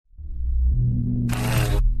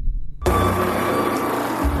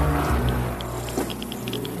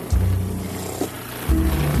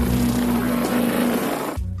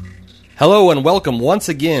Hello and welcome once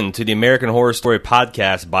again to the American Horror Story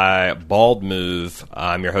Podcast by Bald Move.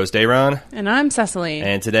 I'm your host, Aaron. And I'm Cecily.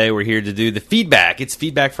 And today we're here to do the feedback. It's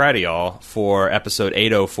Feedback Friday, y'all, for episode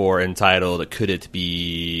 804 entitled, Could It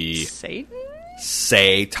Be... Satan?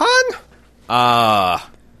 Satan?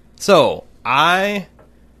 So, I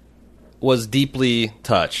was deeply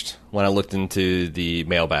touched when I looked into the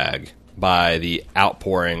mailbag by the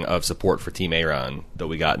outpouring of support for Team Aaron that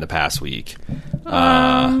we got in the past week.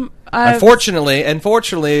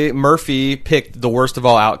 Unfortunately, Murphy picked the worst of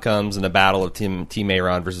all outcomes in the battle of Team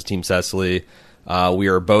Aaron versus Team Cecily. We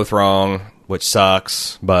are both wrong, which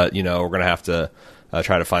sucks, but, you know, we're going to have to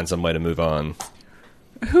try to find some way to move on.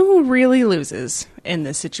 Who really loses in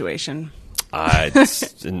this situation? On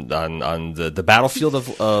the battlefield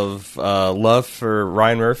of love for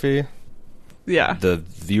Ryan Murphy. Yeah. The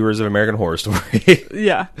viewers of American Horror Story.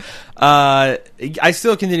 Yeah. I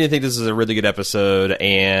still continue to think this is a really good episode,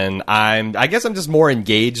 and I guess I'm just more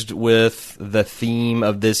engaged with the theme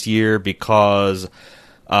of this year because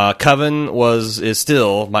Coven is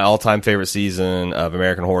still my all-time favorite season of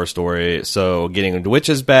American Horror Story. So getting the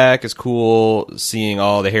witches back is cool. Seeing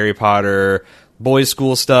all the Harry Potter boys'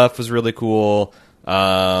 school stuff was really cool. This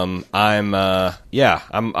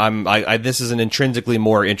is an intrinsically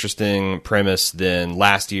more interesting premise than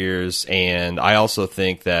last year's, and I also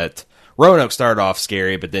think that Roanoke started off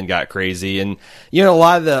scary but then got crazy. And, you know, a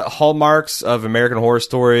lot of the hallmarks of American Horror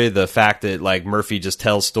Story, the fact that, like, Murphy just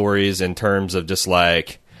tells stories in terms of just,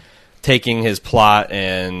 like, taking his plot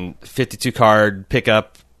and 52 card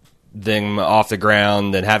pickup them off the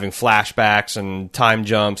ground and having flashbacks and time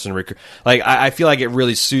jumps and I feel like it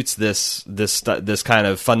really suits this kind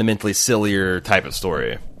of fundamentally sillier type of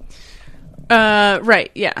story. Right,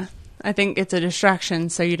 yeah. I think it's a distraction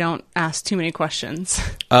so you don't ask too many questions.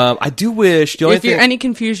 I do wish if you're any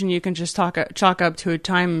confusion, you can just chalk up to a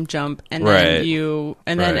time jump, and then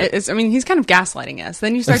he's kind of gaslighting us.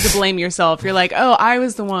 Then you start to blame yourself. You're like, oh, I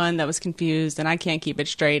was the one that was confused and I can't keep it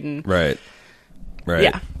straight. And right.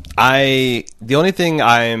 Yeah. The only thing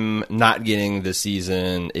I'm not getting this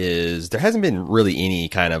season is there hasn't been really any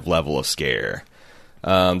kind of level of scare.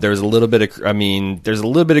 There's a little bit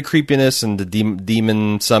of creepiness in the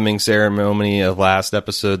demon summoning ceremony of last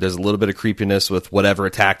episode. There's a little bit of creepiness with whatever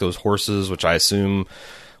attacked those horses, which I assume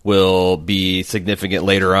will be significant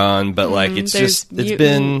later on, but like it's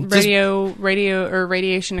been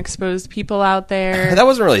radiation exposed people out there. That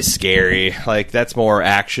wasn't really scary. Like that's more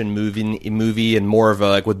action movie and more of a,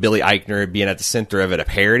 like with Billy Eichner being at the center of it, a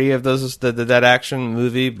parody of that action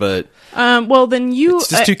movie. But well, then it's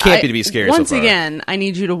just too campy to be scary. Once so far. Again, I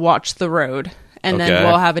need you to watch The Road. And then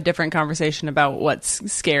we'll have a different conversation about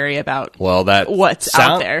what's scary about what's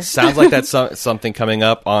out there. Sounds like that's something coming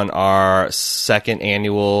up on our second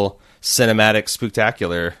annual cinematic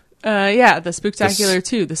spooktacular. The Spooktacular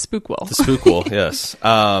 2, the Spookwell. The Spookwell, yes.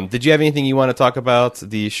 Did you have anything you want to talk about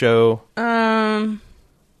the show?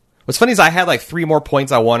 What's funny is I had like 3 more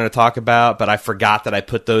points I wanted to talk about, but I forgot that I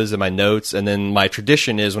put those in my notes. And then my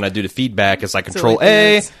tradition is when I do the feedback, it's like Control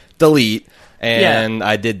A, delete. And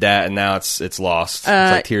I did that, and now it's lost. It's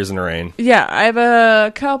like tears in the rain. Yeah, I have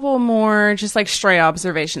a couple more just like stray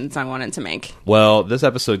observations I wanted to make. Well, this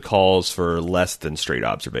episode calls for less than straight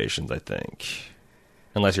observations, I think.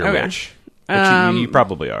 Unless you're a witch. Which you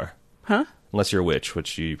probably are. Huh? Unless you're a witch,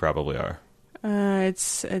 which you probably are.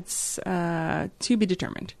 It's to be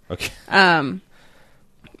determined. Okay.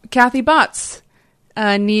 Kathy Botts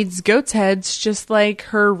needs goat's heads just like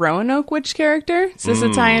her Roanoke witch character. Is this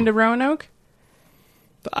a tie into Roanoke?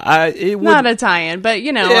 Not a tie-in, but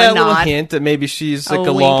a little hint that maybe she's like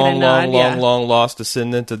a long lost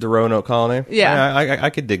descendant of the Roanoke colony. Yeah,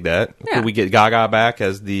 I could dig that. Yeah. Could we get Gaga back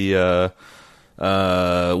as the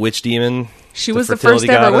witch demon? She was the first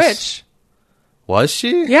ever witch. Was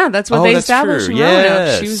she? Yeah, that's what they established in Roanoke.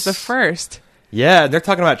 Yes. She was the first. Yeah, they're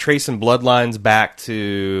talking about tracing bloodlines back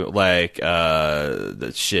to like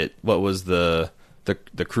the shit. What was the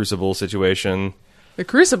Crucible situation? The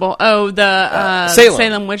Crucible? Oh, the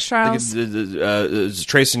Salem witch trials?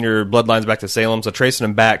 Tracing your bloodlines back to Salem, so tracing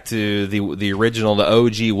them back to the original, the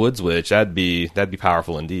OG Woods Witch, that'd be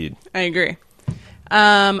powerful indeed. I agree.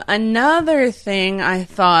 Another thing I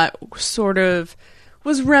thought sort of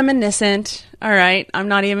was reminiscent. All right, I'm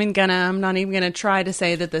not even gonna try to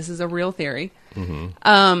say that this is a real theory.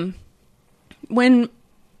 Mm-hmm. When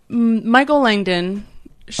Michael Langdon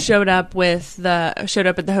showed up at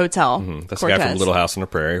the hotel. Mm-hmm. That's the guy from Little House on the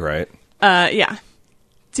Prairie, right? Yeah.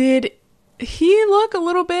 Did he look a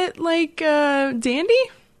little bit like Dandy?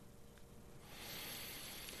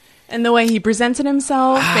 And the way he presented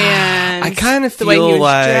himself, and I kind of the way he feel was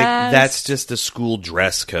like dressed. that's just a school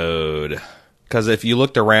dress code. Because if you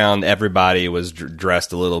looked around, everybody was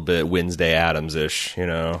dressed a little bit Wednesday Addams-ish, you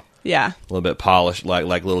know? Yeah. A little bit polished, like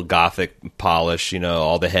little gothic polish, you know,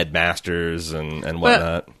 all the headmasters and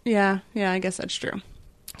whatnot. Yeah, I guess that's true.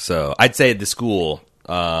 So I'd say the school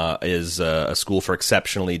is a school for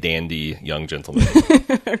exceptionally dandy young gentlemen.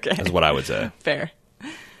 Okay. Is what I would say. Fair.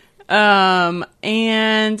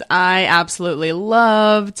 And I absolutely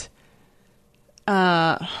loved,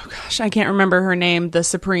 I can't remember her name, the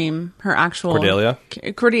Supreme, her actual...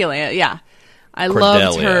 Cordelia, yeah. I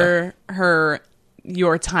loved her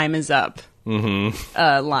 "Your time is up"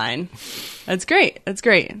 line. That's great.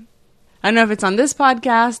 I don't know if it's on this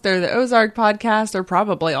podcast or the Ozark podcast or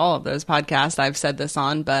probably all of those podcasts I've said this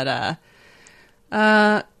on, but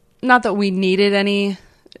not that we needed any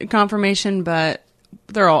confirmation, but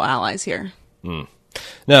they're all allies here.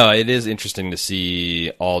 No, it is interesting to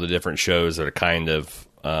see all the different shows that are kind of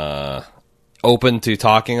open to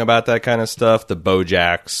talking about that kind of stuff. The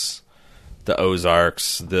BoJacks, the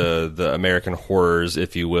Ozarks, the American horrors,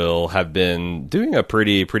 if you will, have been doing a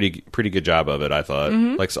pretty good job of it, I thought.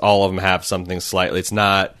 Like, all of them have something slightly. It's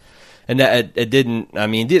not, and it didn't. I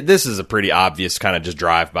mean, this is a pretty obvious kind of just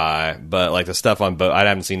drive by, but like the stuff on I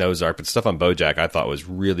haven't seen Ozark, but stuff on BoJack I thought was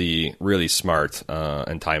really smart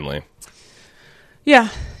and timely. Yeah,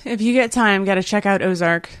 if you get time, got to check out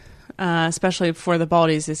Ozark, especially for the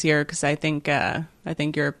Baldies this year, because I think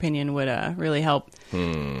your opinion would really help.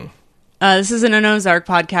 This isn't an Ozark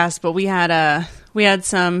podcast, but we had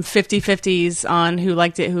some 50-50s on who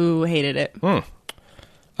liked it, who hated it.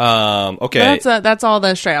 Okay. That's all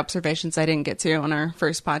the stray observations I didn't get to on our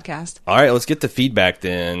first podcast. All right, let's get to feedback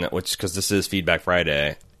then, because this is Feedback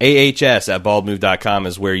Friday. AHS@baldmove.com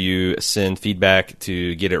is where you send feedback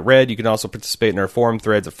to get it read. You can also participate in our forum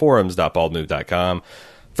threads at forums.baldmove.com.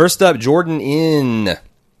 First up, Jordan in.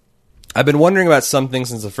 I've been wondering about something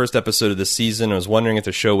since the first episode of this season. I was wondering if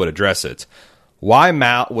the show would address it. Why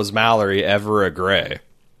was Mallory ever a Gray?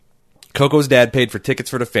 Coco's dad paid for tickets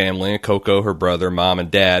for the family, Coco, her brother, mom, and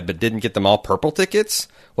dad, but didn't get them all purple tickets?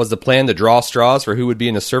 Was the plan to draw straws for who would be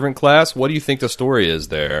in the servant class? What do you think the story is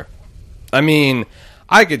there? I mean,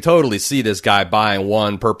 I could totally see this guy buying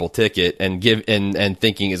one purple ticket and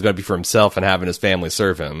thinking it's going to be for himself and having his family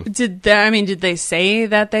serve him. Did they say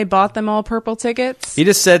that they bought them all purple tickets? He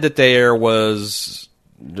just said that there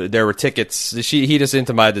were tickets. He just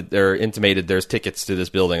intimated there's tickets to this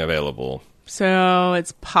building available. So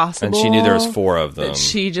it's possible. And she knew there was 4 of them. That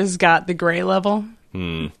she just got the gray level.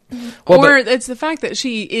 Well, or it's the fact that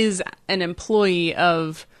she is an employee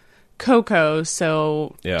of Coco.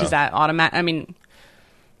 So does that automatic? I mean,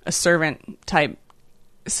 a servant type.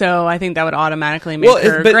 So I think that would automatically make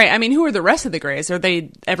her gray. I mean, who are the rest of the grays? Are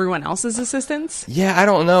they everyone else's assistants? Yeah, I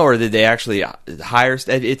don't know. Or did they actually hire?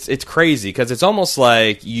 It's crazy because it's almost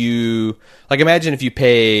like imagine if you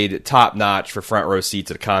paid top notch for front row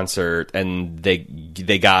seats at a concert and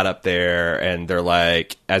they got up there and they're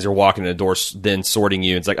like, as you're walking in the door, then sorting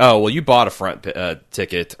you. It's like, oh, well, you bought a front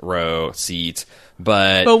ticket row seat.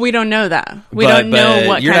 But we don't know that. We don't know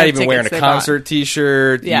what you're kind not of even wearing a tickets concert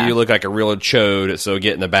T-shirt. Yeah. You look like a real chode, so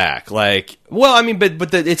get in the back. Like, well, I mean,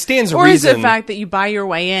 but it stands to or reason. Or is the fact that you buy your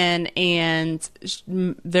way in and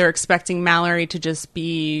they're expecting Mallory to just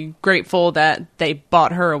be grateful that they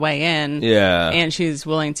bought her a way in, and she's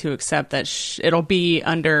willing to accept that it'll be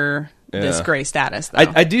under this gray status, though.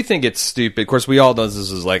 I do think it's stupid. Of course, we all know this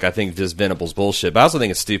is like, I think just Venable's bullshit, but I also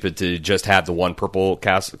think it's stupid to just have the one purple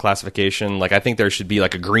classification. Like, I think there should be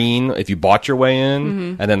like a green if you bought your way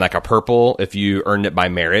in, and then like a purple if you earned it by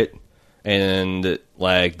merit. And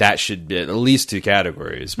like that should be at least 2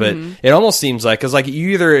 categories. But it almost seems like, because like you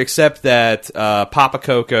either accept that Papa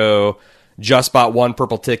Coco just bought one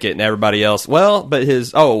purple ticket and everybody else,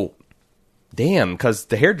 because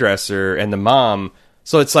the hairdresser and the mom.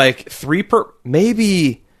 So it's like 3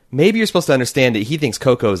 maybe you're supposed to understand that he thinks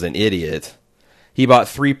Coco's an idiot. He bought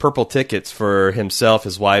 3 purple tickets for himself,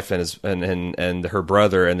 his wife, and her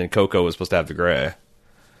brother, and then Coco was supposed to have the gray.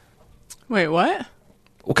 Wait, what?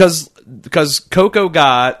 Because Coco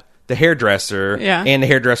got the hairdresser and the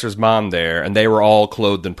hairdresser's mom there, and they were all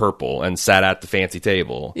clothed in purple and sat at the fancy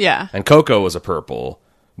table. Yeah. And Coco was a purple.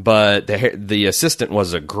 But the assistant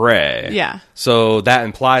was a gray. Yeah. So that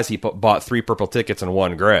implies he bought 3 purple tickets and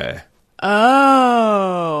 1 gray.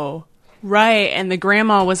 Oh, right. And the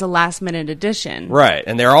grandma was a last-minute addition. Right.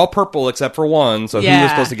 And they're all purple except for 1. So who was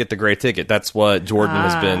supposed to get the gray ticket? That's what Jordan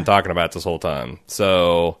has been talking about this whole time.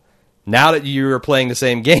 So now that you are playing the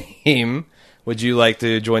same game, would you like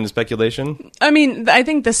to join the speculation? I mean, I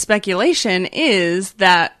think the speculation is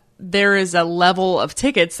that there is a level of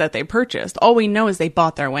tickets that they purchased. All we know is they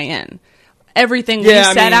bought their way in. Everything Yeah,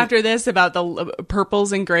 we said after this about the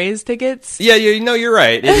purples and grays tickets. Yeah, you're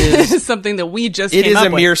right. It is something that we just it came is up a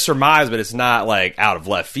mere with. surmise, but it's not like out of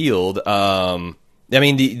left field. I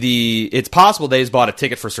mean, it's possible they just bought a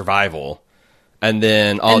ticket for Survival, and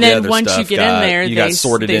then the other once stuff you get in there, you got they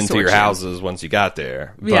sorted into sort your you. houses once you got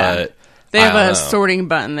there. Yeah. But They have I don't a know. sorting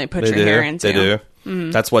button they put They your do. hair into. They do.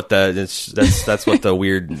 Mm-hmm. That's what that's what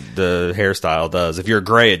the hairstyle does. If you're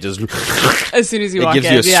gray, it just As soon as you it walk gives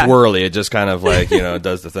in. you a Yeah. swirly. It just kind of like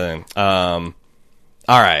does the thing. All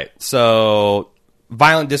right, so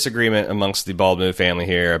violent disagreement amongst the Bald Move family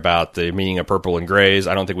here about the meaning of purple and grays.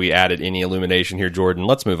 I don't think we added any illumination here, Jordan.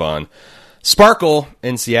 Let's move on. Sparkle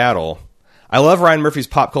in Seattle. I love Ryan Murphy's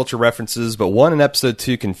pop culture references, but one in episode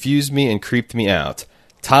 2 confused me and creeped me out.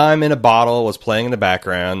 Time in a Bottle was playing in the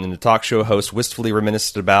background, and the talk show host wistfully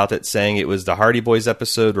reminisced about it, saying it was the Hardy Boys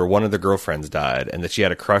episode where one of their girlfriends died, and that she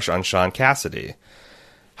had a crush on Sean Cassidy.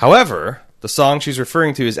 However, the song she's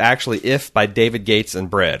referring to is actually If by David Gates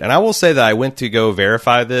and Bread. And I will say that I went to go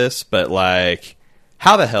verify this, but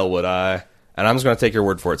how the hell would I? And I'm just going to take your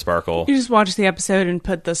word for it, Sparkle. You just watch the episode and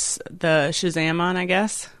put the Shazam on, I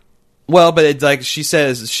guess. Well, but it's like she's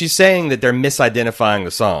saying that they're misidentifying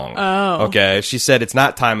the song. Oh. Okay. She said it's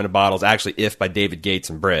not Time in a Bottle, it's actually If by David Gates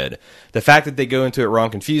and Bread. The fact that they go into it wrong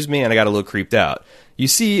confused me, and I got a little creeped out. You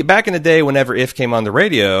see, back in the day, whenever If came on the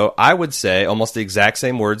radio, I would say almost the exact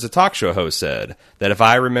same words the talk show host said. That if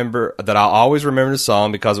I remember, that I'll always remember the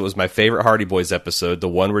song because it was my favorite Hardy Boys episode, the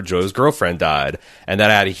one where Joe's girlfriend died, and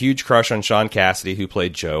that I had a huge crush on Sean Cassidy, who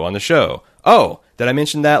played Joe on the show. Oh, did I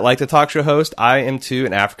mention that, like the talk show host, I am too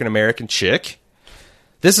an African-American chick?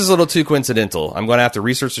 This is a little too coincidental. I'm going to have to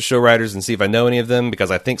research the show writers and see if I know any of them, because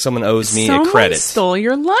I think someone owes me a credit. Stole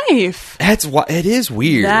your life. That's why it is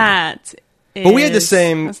weird. But we had the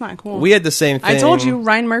same. That's not cool. We had the same thing. I told you,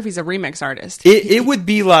 Ryan Murphy's a remix artist. It would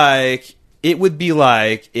be like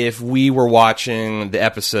if we were watching the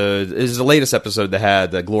episode. This is the latest episode that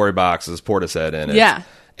had the Glory Box's Portishead in it. Yeah.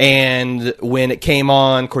 And when it came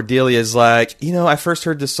on, Cordelia's like, I first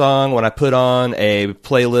heard this song when I put on a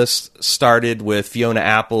playlist started with Fiona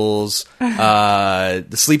Apple's "The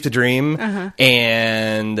Sleep to Dream,"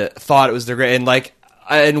 and thought it was the great.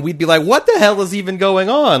 And we'd be like, what the hell is even going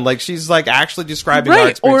on? Like, she's actually describing our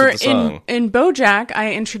experience with the song. In BoJack,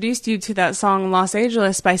 I introduced you to that song "Los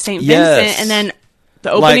Angeles" by St. Yes. Vincent, and then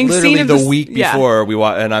the opening literally scene of the week before we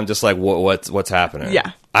watched, and I'm just like, what's happening?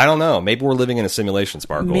 Yeah. I don't know. Maybe we're living in a simulation,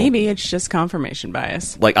 Sparkle. Maybe it's just confirmation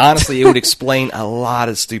bias. Honestly, it would explain a lot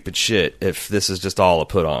of stupid shit if this is just all a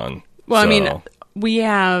put on. Well, I mean, we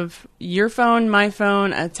have your phone, my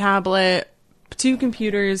phone, a tablet, 2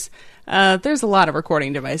 computers. There's a lot of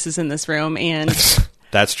recording devices in this room, and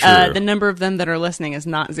that's true. The number of them that are listening is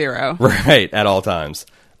not 0. Right, at all times.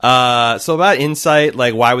 So about Insight,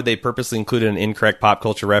 why would they purposely include an incorrect pop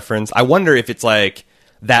culture reference? I wonder if it's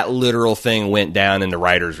that literal thing went down in the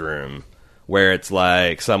writer's room, where it's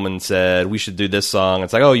someone said, we should do this song.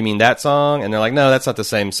 It's oh, you mean that song? And they're like, no, that's not the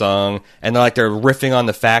same song. And they're riffing on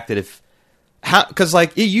the fact that because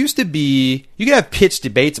it used to be, you could have pitched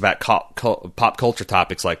debates about pop culture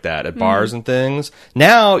topics like that at bars and things.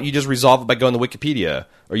 Now you just resolve it by going to Wikipedia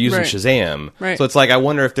or using Shazam. Right. So it's I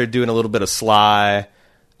wonder if they're doing a little bit of sly,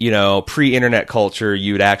 pre-internet culture,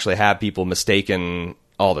 you'd actually have people mistaken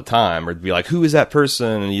all the time, or be like, who is that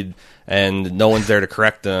person? And no one's there to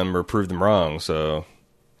correct them or prove them wrong. So,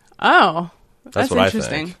 that's what interesting.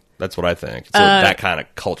 I think. That's what I think. So that kind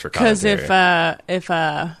of culture commentary. Because if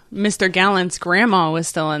Mr. Gallant's grandma was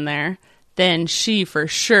still in there, then she for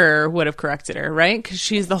sure would have corrected her, right? Because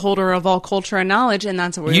she's the holder of all culture and knowledge, and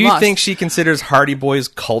that's what we lost. You think she considers Hardy Boys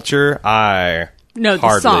culture? No, the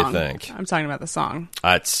hardly song. think. I'm talking about the song.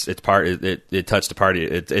 It's part. It touched a party.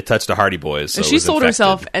 It touched the Hardy Boys. So she sold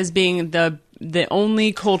herself as being the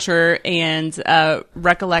only culture and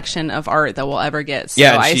recollection of art that we'll ever get. So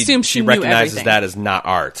yeah, I assume she knew recognizes everything. that as not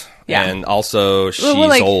art. Yeah. And also she's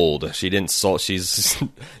old. She didn't sold.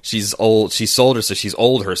 She's old. She sold her, so she's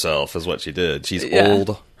old herself. Is what she did. She's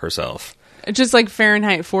old herself. Just like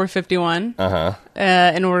Fahrenheit 451.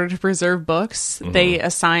 In order to preserve books, they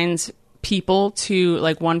assigned people to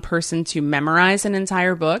one person to memorize an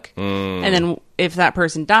entire book, and then if that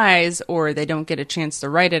person dies or they don't get a chance to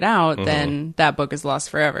write it out, then that book is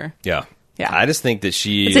lost forever. Yeah. Yeah. I just think that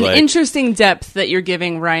it's an interesting depth that you're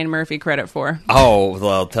giving Ryan Murphy credit for. Oh,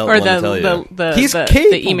 well, let me tell you. He's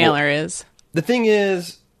capable. The emailer is. The thing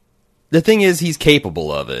is he's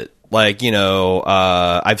capable of it.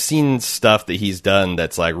 I've seen stuff that he's done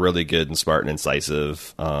that's really good and smart and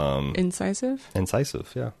incisive. Incisive?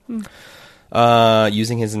 Incisive, yeah.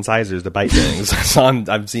 using his incisors to bite things. So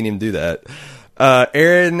I've seen him do that.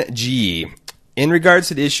 Aaron G. In regards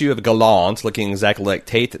to the issue of Gallant looking exactly like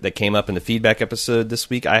Tate that came up in the feedback episode this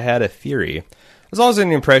week, I had a theory. I was always under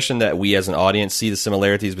the impression that we as an audience see the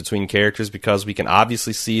similarities between characters because we can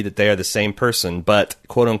obviously see that they are the same person, but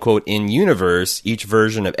quote-unquote in-universe, each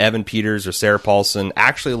version of Evan Peters or Sarah Paulson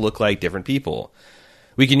actually look like different people.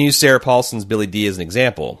 We can use Sarah Paulson's Billy D as an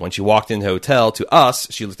example. When she walked into the hotel, to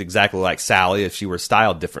us, she looked exactly like Sally if she were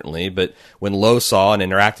styled differently, but when Lowe saw and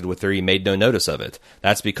interacted with her, he made no notice of it.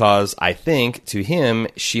 That's because, I think, to him,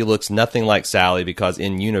 she looks nothing like Sally because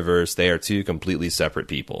in universe, they are two completely separate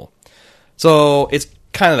people. So, it's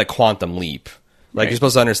kind of the quantum leap. Like, You're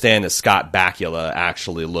supposed to understand that Scott Bakula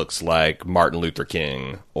actually looks like Martin Luther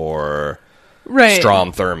King, or...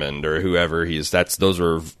 Strom Thurmond or whoever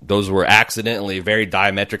those were accidentally very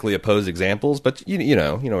diametrically opposed examples, but you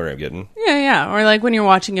know where I'm getting. Yeah. Or like when you're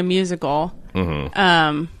watching a musical,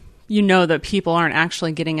 you know that people aren't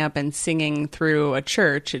actually getting up and singing through a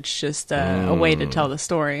church. It's just a way to tell the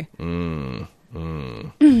story. Yeah.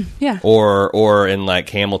 Or in like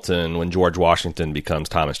Hamilton when George Washington becomes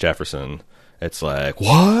Thomas Jefferson, it's like,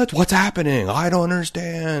 what's happening? I don't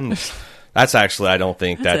understand. That's actually, I don't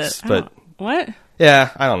think What? Yeah,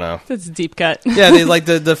 I don't know. That's a deep cut. Yeah, they like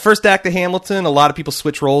the first act of Hamilton, a lot of people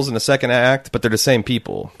switch roles in the second act, but they're the same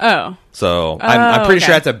people. Oh. So I'm pretty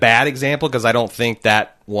sure that's a bad example because I don't think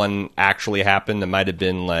that one actually happened. It might have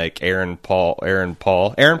been like Aaron Paul,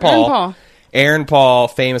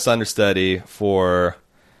 famous understudy for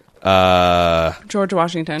George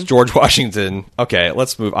Washington. Okay,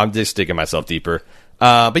 let's move. I'm just digging myself deeper.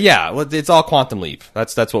 But yeah, it's all quantum leap.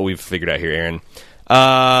 That's what we've figured out here, Aaron.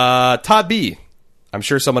 Todd B. I'm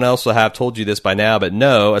sure someone else will have told you this by now, but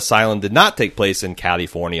no, Asylum did not take place in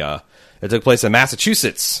California. It took place in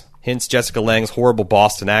Massachusetts. Hence Jessica Lange's horrible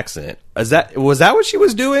Boston accent. Was that what she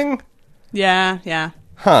was doing? Yeah.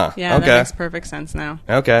 Huh. Yeah, okay. That makes perfect sense now.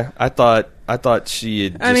 Okay. I thought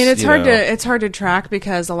she had just, it's hard to track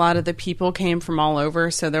because a lot of the people came from all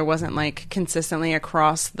over, so there wasn't like consistently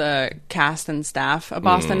across the cast and staff a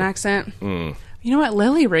Boston accent. You know what?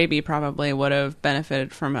 Lily Raby probably would have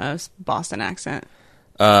benefited from a Boston accent.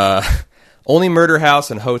 Only Murder House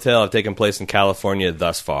and Hotel have taken place in California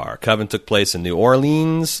thus far. Coven took place in New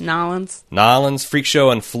Orleans. Nolans. Freak Show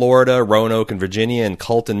in Florida, Roanoke in Virginia, and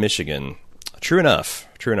Cult in Michigan. True enough.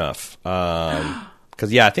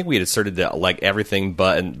 Because, I think we had asserted that, like, everything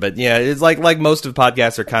but yeah, it's like most of the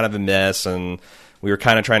podcasts are kind of a mess, and... we were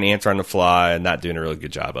kind of trying to answer on the fly and not doing a really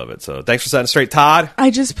good job of it. So thanks for setting straight, Todd.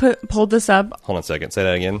 I just pulled this up. Hold on a second. Say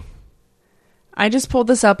that again. I just pulled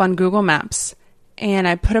this up on Google Maps, and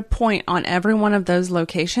I put a point on every one of those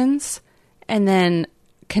locations and then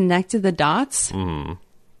connected the dots. Mm-hmm.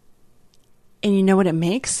 And you know what it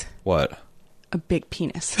makes? What? A big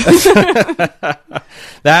penis.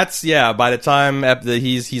 That's, by the time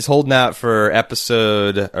he's holding out for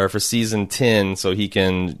for season 10 so he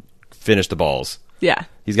can finish the balls. Yeah.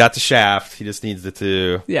 He's got the shaft. He just needs the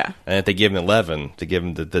two. Yeah. And if they give him 11, to give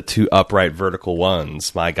him the two upright vertical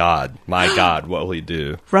ones, my God, what will he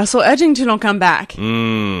do? Russell Edgington will come back.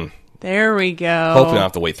 There we go. Hopefully, I don't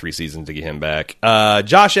have to wait 3 seasons to get him back.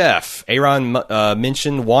 Josh F. Aaron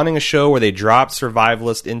mentioned wanting a show where they dropped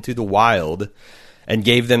survivalists into the wild and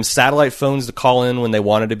gave them satellite phones to call in when they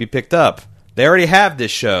wanted to be picked up. They already have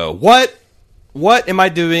this show. What am I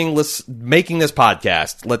doing making this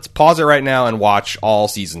podcast? Let's pause it right now and watch all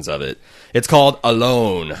seasons of it. It's called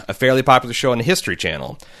Alone, a fairly popular show on the History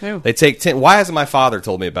Channel. Ew. They take 10... Why hasn't my father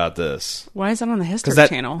told me about this? Why is that on the History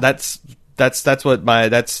Channel? That's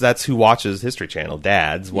who watches History Channel,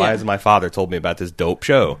 dads. Why hasn't my father told me about this dope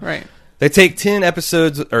show? Right. They take 10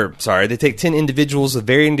 they take 10 individuals with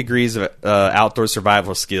varying degrees of outdoor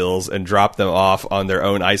survival skills and drop them off on their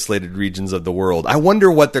own isolated regions of the world. I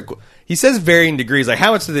wonder what he says varying degrees. Like,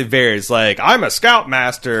 how much do they vary? It's like, I'm a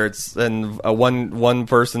scoutmaster. And one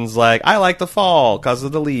person's like, I like the fall because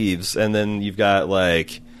of the leaves. And then you've got,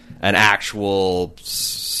 like, an actual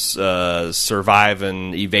survive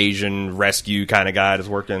and evasion rescue kind of guy that's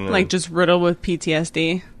working. Like, just riddled with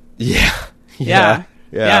PTSD. Yeah.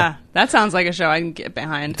 Yeah, that sounds like a show I can get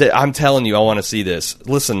behind. I'm telling you, I want to see this.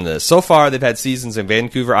 Listen to this. So far, they've had seasons in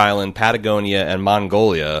Vancouver Island, Patagonia, and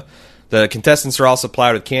Mongolia. The contestants are all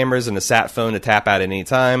supplied with cameras and a sat phone to tap out at any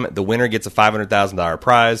time. The winner gets a $500,000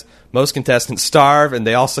 prize. Most contestants starve, and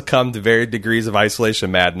they all succumb to varying degrees of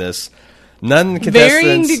isolation madness. None contestants...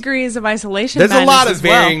 Varying degrees of isolation madness. There's a lot of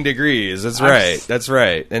varying degrees. That's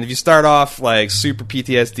right. And if you start off like super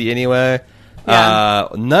PTSD anyway... Yeah.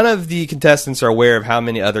 None of the contestants are aware of how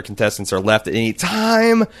many other contestants are left at any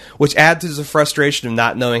time, which adds to the frustration of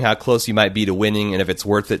not knowing how close you might be to winning and if it's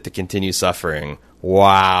worth it to continue suffering.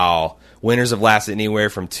 Wow. Winners have lasted anywhere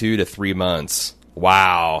from 2 to 3 months.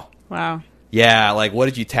 Wow. Wow. Yeah, like what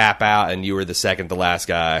if you tap out and you were the second to last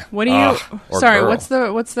guy? What do you? Or Sorry, girl.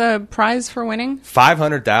 what's the prize for winning?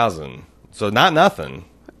 500,000. So not nothing.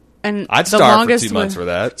 And I'd the starve for longest 2 months for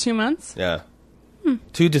that. 2 months? Yeah.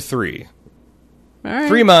 2 to 3. All right.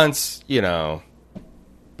 3 months,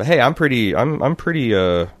 But hey, I'm pretty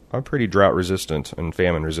drought resistant and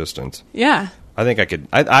famine resistant. Yeah. I think I could.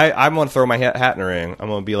 I'm going to throw my hat in the ring. I'm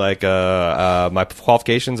going to be like, my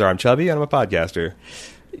qualifications are I'm chubby and I'm a podcaster.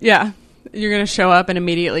 Yeah. You're going to show up and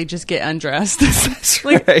immediately just get undressed. That's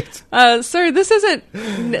right. Sir, this isn't,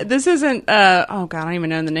 oh God, I don't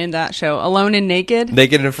even know the name of that show. Alone and Naked?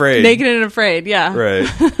 Naked and Afraid. Naked and Afraid, yeah. Right.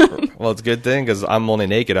 Well, it's a good thing because I'm only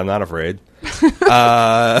naked. I'm not afraid. It's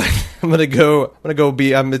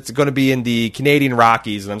going to be in the Canadian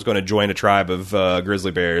Rockies, and I'm just going to join a tribe of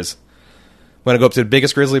grizzly bears. I'm going to go up to the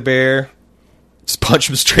biggest grizzly bear, just punch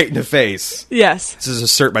him straight in the face. Yes. This is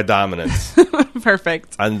assert my dominance.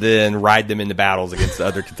 Perfect. And then ride them into battles against the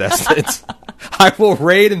other contestants. I will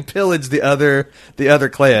raid and pillage the other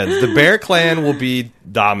clans. The bear clan will be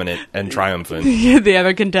dominant and triumphant. The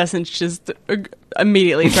other contestants just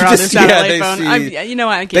immediately throw out their satellite phone. You know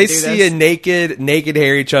what? I can't do this. They see a naked,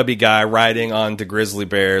 hairy, chubby guy riding onto grizzly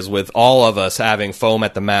bears with all of us having foam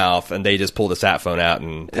at the mouth, and they just pull the sat phone out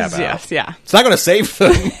and tap out. Yes, yeah. It's not going to save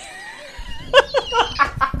them.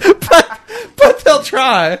 but they'll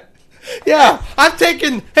try. Yeah, I've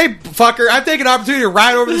taken an opportunity to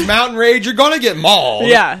ride over this mountain range. You're going to get mauled.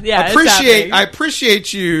 Yeah. I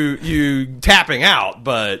appreciate you tapping out,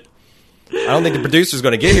 but I don't think the producer's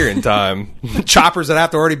going to get here in time. Choppers that have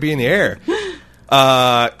to already be in the air.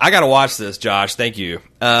 I got to watch this, Josh. Thank you.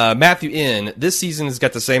 Matthew N. This season has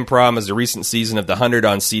got the same problem as the recent season of The 100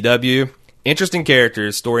 on CW. Interesting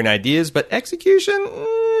characters, story and ideas, but execution,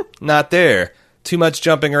 not there. Too much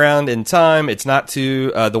jumping around in time. It's not to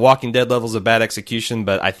The Walking Dead levels of bad execution,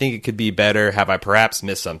 but I think it could be better. Have I perhaps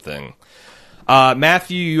missed something?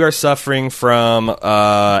 Matthew, you are suffering from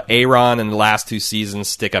Aaron in the last 2 seasons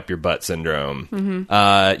stick up your butt syndrome.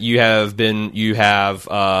 Mm-hmm. You have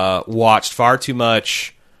watched far too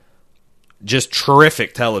much just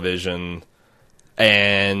terrific television,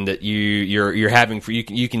 and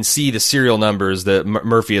you can see the serial numbers that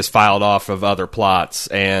Murphy has filed off of other plots,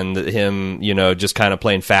 and him just kind of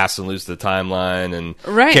playing fast and loose to the timeline and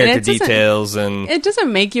character details, and it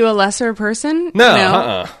doesn't make you a lesser person.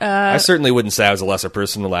 No, I certainly wouldn't say I was a lesser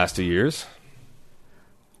person in the last 2 years.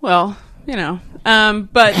 Well,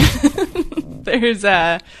 but there's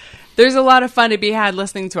a lot of fun to be had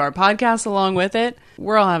listening to our podcast along with it.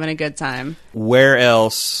 We're all having a good time. Where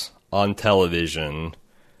else on television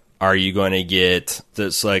are you going to get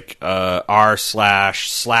this r//Harry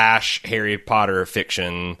Potter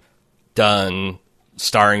fiction done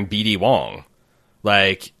starring B.D. Wong?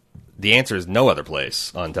 Like, the answer is no other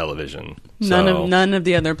place on television. None of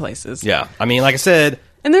the other places. Yeah. I mean, like I said,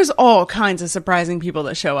 and there's all kinds of surprising people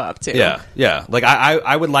that show up too. Yeah. Like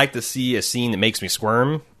I would like to see a scene that makes me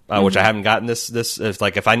squirm. Which I haven't gotten this if I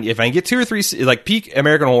get 2 or 3 like peak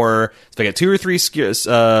American Horror, if I get 2 or 3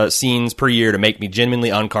 scenes per year to make me genuinely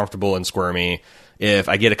uncomfortable and squirmy, if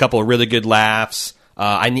I get a couple of really good laughs,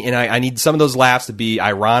 I need some of those laughs to be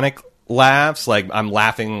ironic laughs, like I'm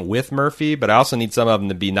laughing with Murphy, but I also need some of them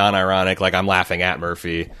to be non-ironic, like I'm laughing at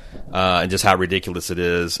Murphy, and just how ridiculous it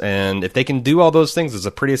is. And if they can do all those things, it's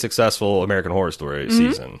a pretty successful American Horror Story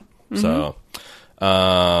season. So,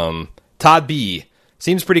 Todd B.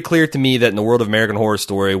 Seems pretty clear to me that in the world of American Horror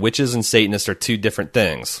Story, witches and Satanists are 2 different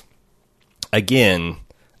things. Again,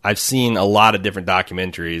 I've seen a lot of different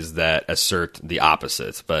documentaries that assert the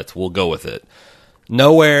opposite, but we'll go with it.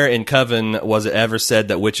 Nowhere in Coven was it ever said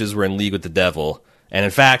that witches were in league with the devil. And in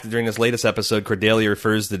fact, during this latest episode, Cordelia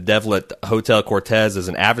refers to the devil at Hotel Cortez as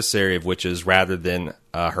an adversary of witches rather than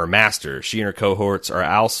her master. She and her cohorts are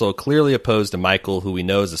also clearly opposed to Michael, who we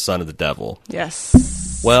know is the son of the devil.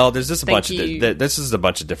 Yes. Well, there's just this is a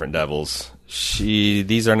bunch of different devils.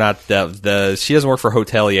 These are not she doesn't work for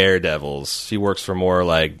hotelier devils. She works for more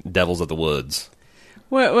like devils of the woods.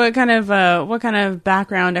 What kind of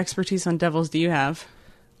background expertise on devils do you have?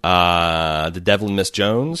 The Devil and Miss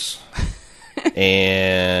Jones,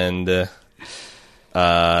 and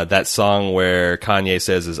that song where Kanye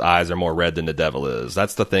says his eyes are more red than the devil is.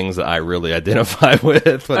 That's the things that I really identify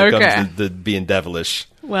with when it comes to being devilish.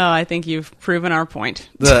 Well, I think you've proven our point.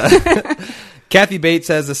 Kathy Bates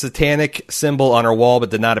has a satanic symbol on her wall, but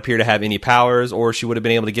did not appear to have any powers, or she would have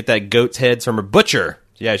been able to get that goat's head from her butcher.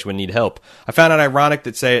 Yeah, she would need help. I found it ironic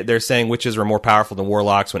that they're saying witches were more powerful than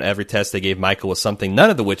warlocks when every test they gave Michael was something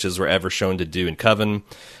none of the witches were ever shown to do in Coven.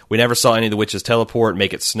 We never saw any of the witches teleport,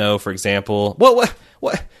 make it snow, for example. Why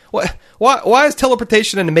is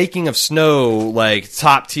teleportation and the making of snow like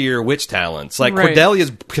top tier witch talents? Like Right. Cordelia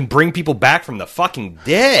can bring people back from the fucking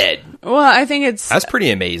dead. Well, I think That's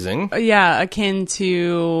pretty amazing. akin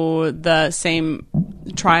to the same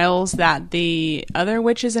trials that the other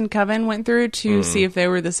witches in Coven went through to see if they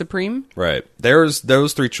were the Supreme. Right. There's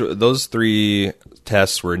those three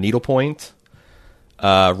tests were needlepoint,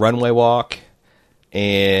 runway walk,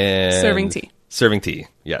 and Serving tea.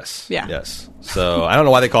 Yes. Yeah. Yes. So I don't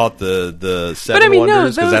know why they call it the seven But I mean,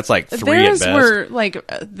 wonders, because that's like 3 at theirs best. were like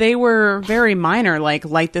they were very minor, like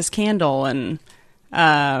light this candle and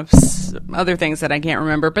other things that I can't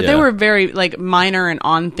remember. But they Yeah. were very like minor and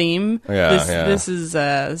on theme. Yeah, This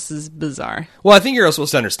is bizarre. Well, I think you're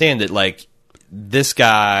supposed to understand that, like, this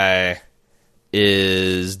guy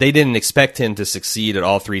they didn't expect him to succeed at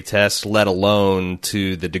all 3 tests, let alone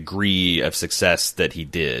to the degree of success that he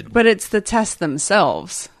did. But it's the tests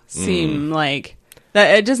themselves seem like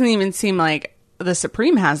that. It doesn't even seem like the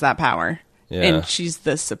Supreme has that power, Yeah. and she's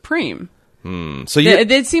the Supreme. So you,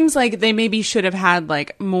 It seems like they maybe should have had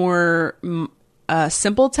like more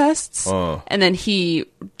simple tests, and then he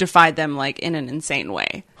defied them like in an insane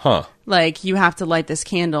way. huh? Like you have to light this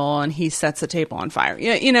candle, and he sets a table on fire.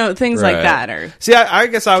 You know, things like Right. that. Or See, I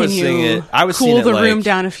guess I can was seeing you it. I was cool seeing it the like, room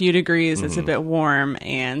down a few degrees? It's a bit warm,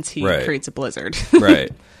 and he Right. creates a blizzard.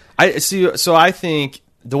 Right. I see. So I think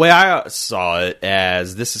the way I saw it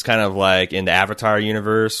as this is kind of like in the Avatar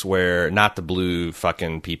universe, where not the blue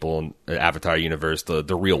fucking people in the Avatar universe, the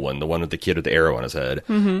real one, the one with the kid with the arrow on his head.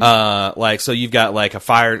 Like, so you've got like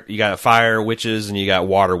you got fire witches and you got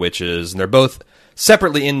water witches, and they're both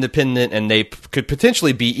separately independent, and they could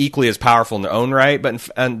potentially be equally as powerful in their own right. But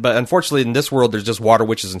unfortunately, in this world, there's just water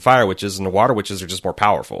witches and fire witches, and the water witches are just more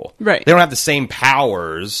powerful. Right. They don't have the same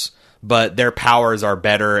powers, but their powers are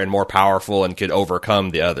better and more powerful and could overcome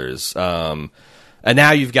the others. And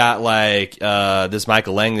now you've got like this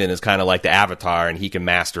Michael Langdon is kind of like the Avatar, and he can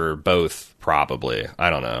master both. Probably, I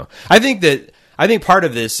don't know. I think part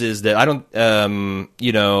of this is that I don't,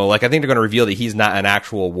 like I think they're going to reveal that he's not an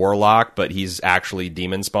actual warlock, but he's actually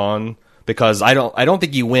demon spawn, because I don't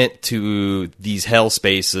think he went to these hell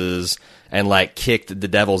spaces and like kicked the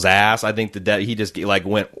devil's ass. I think he just like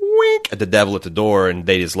went wink at the devil at the door, and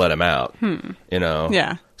they just let him out. You know?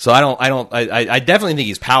 Yeah. So I definitely think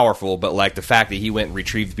he's powerful, but like the fact that he went and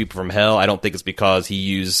retrieved people from hell, I don't think it's because he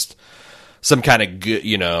used some kind of good,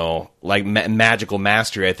 like magical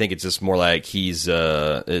mastery. I think it's just more like he's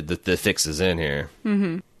the fix is in here.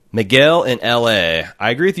 Mm-hmm. Miguel in L.A. I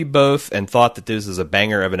agree with you both and thought that this is a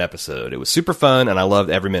banger of an episode. It was super fun, and I loved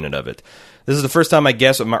every minute of it. This is the first time I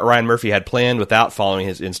guessed what Ryan Murphy had planned without following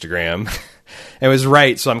his Instagram. It was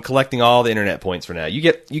right, so I'm collecting all the internet points for now. You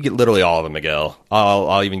get literally all of them, Miguel.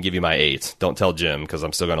 I'll even give you my 8. Don't tell Jim, because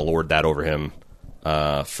I'm still going to lord that over him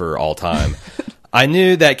for all time. I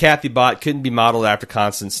knew that Kathy Bott couldn't be modeled after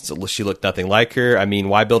Constance since she looked nothing like her. I mean,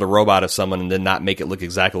 why build a robot of someone and then not make it look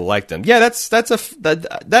exactly like them? Yeah,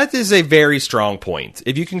 that is a very strong point.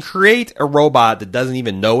 If you can create a robot that doesn't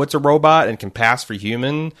even know it's a robot and can pass for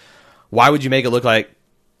human, why would you make it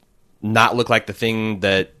not look like the thing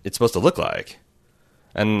that it's supposed to look like?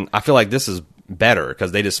 And I feel like this is better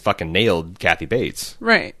because they just fucking nailed Kathy Bates.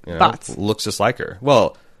 Right. You know? Bots. Looks just like her.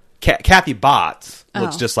 Well, Kathy Bott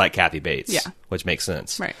looks Oh. just like Kathy Bates. Yeah. Which makes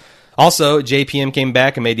sense. Right. Also, JPM came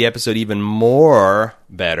back and made the episode even more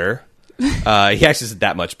better. He actually said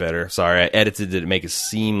that much better. Sorry, I edited it to make it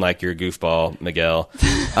seem like you're a goofball, Miguel.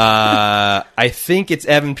 I think it's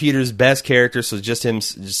Evan Peters' best character, so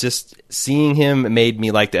just seeing him made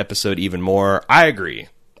me like the episode even more. I agree.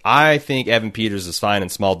 I think Evan Peters is fine in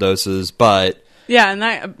small doses, but Yeah, and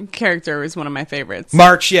that character was one of my favorites.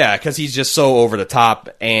 March, yeah, because he's just so over the top,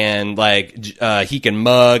 and like he can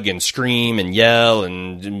mug and scream and yell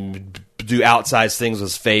and do outsized things with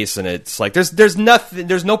his face, and it's like there's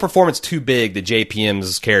no performance too big that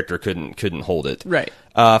JPM's character couldn't hold it. Right.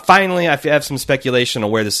 Finally, I have some speculation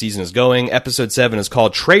on where the season is going. Episode 7 is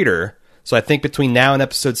called Traitor, so I think between now and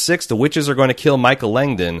episode 6, the witches are going to kill Michael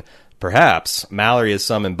Langdon. Perhaps Mallory is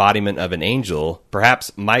some embodiment of an angel.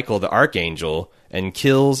 Perhaps Michael the Archangel, and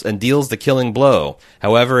deals the killing blow.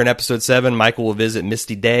 However, in episode 7, Michael will visit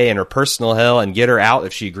Misty Day in her personal hell and get her out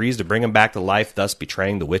if she agrees to bring him back to life, thus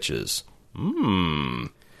betraying the witches.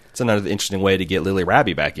 It's another interesting way to get Lily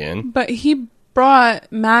Raby back in. But he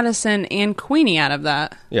brought Madison and Queenie out of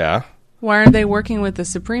that. Yeah. Why are they working with the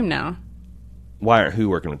Supreme now? Why aren't who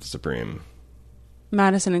working with the Supreme?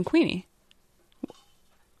 Madison and Queenie.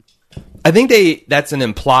 I think they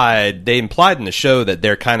implied in the show that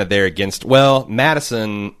they're kind of there against, well,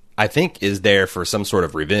 Madison, I think, is there for some sort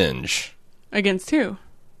of revenge. Against who?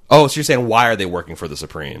 Oh, so you're saying why are they working for the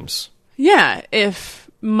Supremes? Yeah, if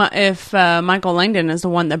Michael Langdon is the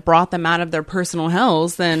one that brought them out of their personal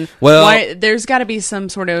hells, then there's got to be some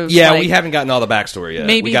sort of... Yeah, we haven't gotten all the backstory yet.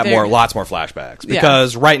 Maybe we got lots more flashbacks.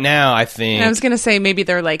 Because right now, I think... And I was going to say maybe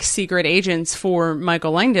they're like secret agents for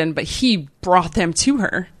Michael Langdon, but he brought them to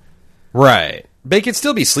her. Right. They could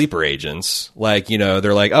still be sleeper agents. Like,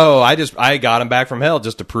 they're like, oh, I got him back from hell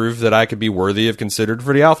just to prove that I could be worthy of considered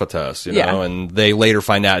for the alpha test, know? And they later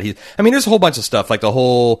find out there's a whole bunch of stuff, like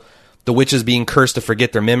the witches being cursed to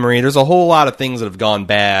forget their memory. There's a whole lot of things that have gone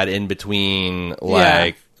bad in between,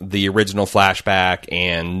 like, the original flashback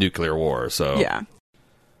and nuclear war, so... Yeah.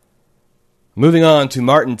 Moving on to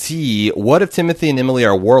Martin T. What if Timothy and Emily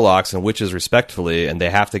are warlocks and witches respectively, and they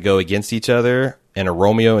have to go against each other in a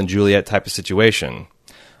Romeo and Juliet type of situation?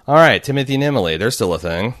 All right, Timothy and Emily, they're still a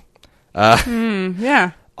thing.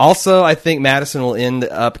 Yeah. Also, I think Madison will end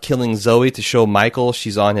up killing Zoe to show Michael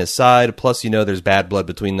she's on his side. Plus, there's bad blood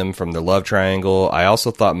between them from their love triangle. I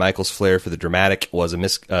also thought Michael's flair for the dramatic was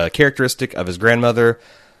a characteristic of his grandmother.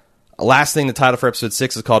 Last thing, the title for episode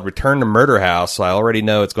 6 is called Return to Murder House, so I already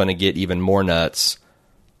know it's going to get even more nuts.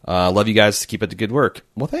 Love you guys. Keep up the good work.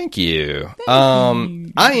 Well, thank you. I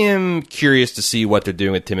am curious to see what they're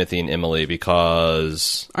doing with Timothy and Emily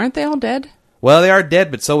because... Aren't they all dead? Well, they are dead,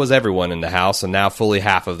 but so was everyone in the house, and now fully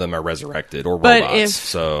half of them are resurrected or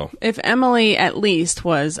robots. If Emily at least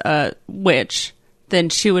was a witch, then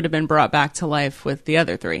she would have been brought back to life with the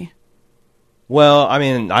other 3. Well, I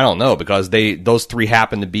don't know, because those 3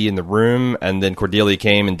 happened to be in the room, and then Cordelia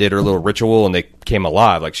came and did her little ritual, and they came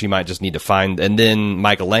alive. Like, she might just need to find... And then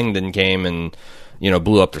Michael Langdon came and,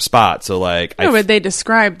 blew up their spot. So, like... No, but they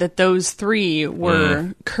described that those 3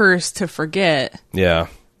 were cursed to forget. Yeah.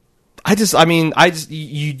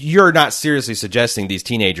 You're not seriously suggesting these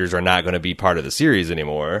teenagers are not going to be part of the series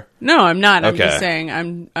anymore. No, I'm not. I'm just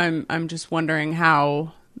saying, I'm just wondering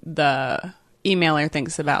how the... emailer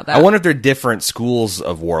thinks about that. I wonder if they're different schools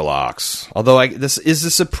of warlocks. Although, is the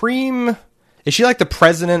Supreme... Is she like the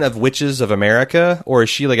president of Witches of America? Or is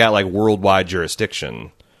she got worldwide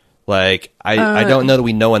jurisdiction? Like, I don't know that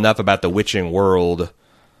we know enough about the witching world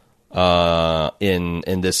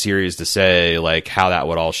in this series to say, how that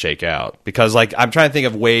would all shake out. Because, I'm trying to think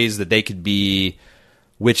of ways that they could be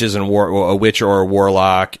witches and a witch or a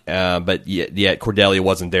warlock, but yet Cordelia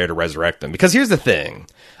wasn't there to resurrect them. Because here's the thing.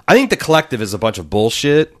 I think the Collective is a bunch of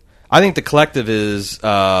bullshit. I think the Collective is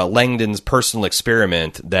Langdon's personal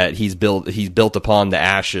experiment that he's built upon the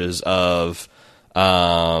ashes of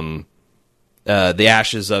the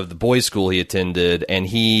boys' school he attended, and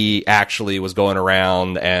he actually was going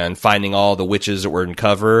around and finding all the witches that were in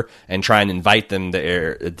cover and trying to invite them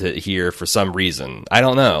to here for some reason. I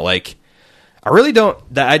don't know.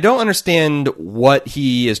 I don't understand what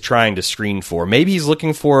he is trying to screen for. Maybe he's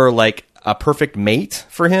looking for a perfect mate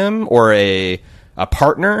for him, or a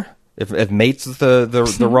partner, if mate's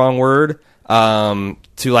the wrong word,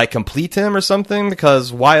 to complete him or something,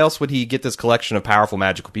 because why else would he get this collection of powerful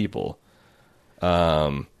magical people?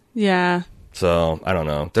 Yeah. So I don't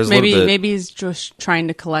know. Maybe he's just trying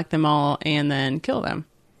to collect them all and then kill them.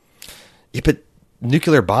 Yeah, but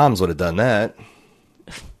nuclear bombs would have done that.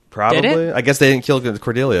 Probably. I guess they didn't kill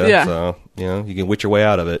Cordelia, yeah. So you can witch your way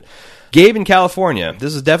out of it. Gabe in California.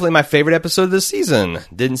 This is definitely my favorite episode of this season.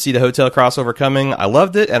 Didn't see the hotel crossover coming. I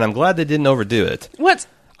loved it, and I'm glad they didn't overdo it. What?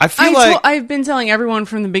 I've been telling everyone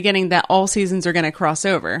from the beginning that all seasons are going to cross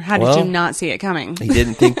over. How did you not see it coming? He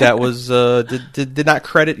didn't think that was... did not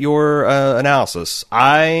credit your analysis.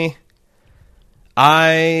 I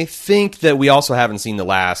think that we also haven't seen the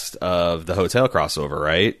last of the hotel crossover,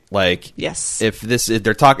 right? Yes. If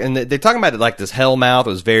they're talking about it this Hellmouth. It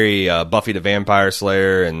was very Buffy the Vampire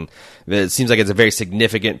Slayer, and it seems like it's a very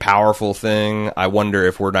significant, powerful thing. I wonder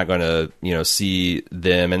if we're not going to, see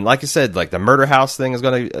them. And like I said, the murder house thing is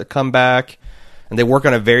going to come back, and they work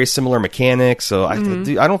on a very similar mechanic. So I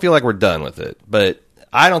don't feel like we're done with it, but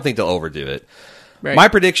I don't think they'll overdo it. Right. My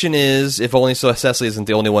prediction is, if only so Cecily isn't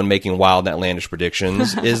the only one making wild and outlandish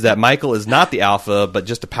predictions, is that Michael is not the Alpha, but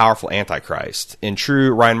just a powerful Antichrist. In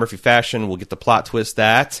true Ryan Murphy fashion, we'll get the plot twist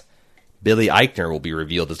that Billy Eichner will be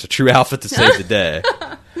revealed as the true Alpha to save the day.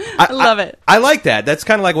 I love it. I like that. That's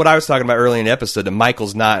kind of like what I was talking about earlier in the episode, that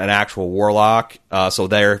Michael's not an actual warlock, so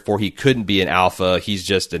therefore he couldn't be an Alpha. He's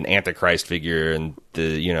just an Antichrist figure, and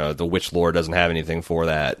the Witch Lore doesn't have anything for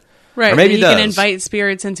that. Right. Or maybe he does. can invite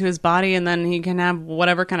spirits into his body, and then he can have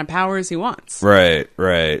whatever kind of powers he wants. Right.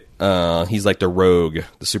 He's like the rogue,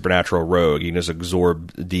 the supernatural rogue. He can just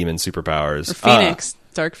absorb demon superpowers. Or Phoenix.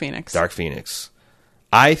 Dark Phoenix. Dark Phoenix.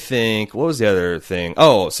 I think, what was the other thing?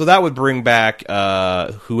 Oh, so that would bring back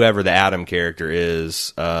whoever the Adam character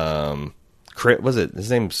is. Was it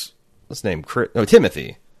his name's what's his name? No,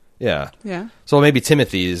 Timothy. Yeah. So maybe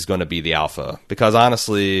Timothy is going to be the alpha, because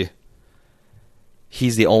honestly,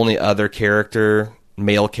 he's the only other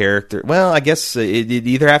male character. Well, I guess it'd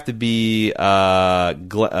either have to be it'd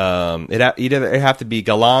either have to be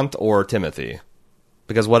Gallant or Timothy,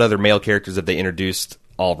 because what other male characters have they introduced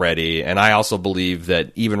already? And I also believe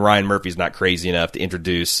that even Ryan Murphy's not crazy enough to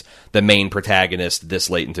introduce the main protagonist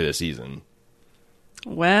this late into the season.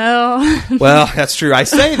 Well, that's true. I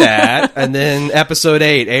say that, and then episode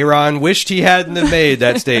 8, Aaron wished he hadn't have made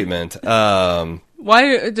that statement.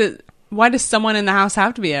 why does someone in the house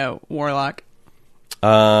have to be a warlock?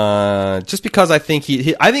 Just because I think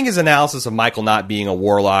I think his analysis of Michael not being a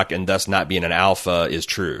warlock and thus not being an alpha is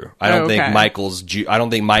true. I don't think Michael's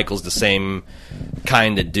the same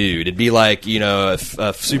kind of dude. It'd be like,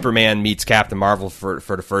 if Superman meets Captain Marvel for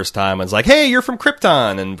the first time and is like, "Hey, you're from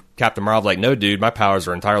Krypton," and Captain Marvel's like, "No, dude, my powers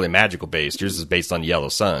are entirely magical based. Yours is based on yellow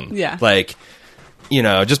sun." Yeah. Like,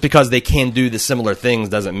 just because they can do the similar things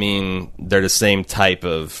doesn't mean they're the same type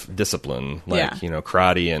of discipline. Like,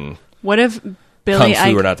 karate and what if Kung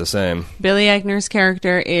Fu are not the same. Billy Eichner's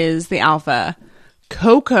character is the alpha.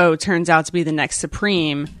 Coco turns out to be the next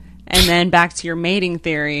Supreme, and then back to your mating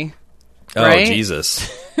theory. Right? Oh, Jesus.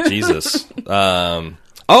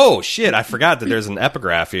 Oh, shit, I forgot that there's an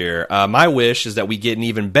epigraph here. My wish is that we get an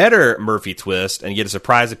even better Murphy twist and get a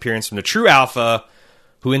surprise appearance from the true alpha,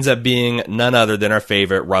 who ends up being none other than our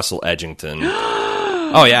favorite Russell Edgington.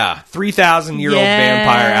 Oh, yeah. 3,000-year-old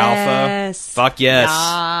vampire alpha. Fuck yes.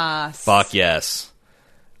 Fuck yes.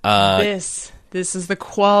 This is the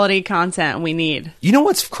quality content we need. You know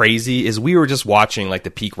what's crazy is we were just watching like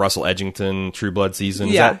the peak Russell Edgington True Blood season.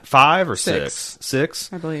 Is that 5 or 6?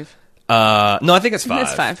 6? I believe. No, I think it's 5.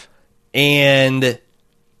 It's 5. And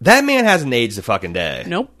that man hasn't aged a fucking day.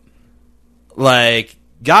 Nope. Like,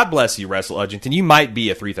 God bless you, Russell Edgington. You might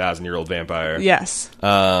be a 3,000-year-old vampire. Yes.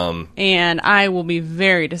 And I will be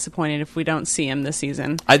very disappointed if we don't see him this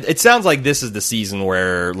season. It sounds like this is the season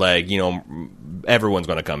where, like, everyone's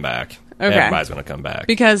going to come back. Okay. Everybody's going to come back.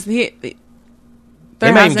 Because there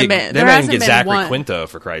might hasn't even get Zachary one. Quinto,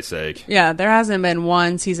 for Christ's sake. Yeah, there hasn't been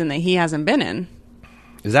one season that he hasn't been in.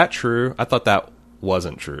 Is that true? I thought that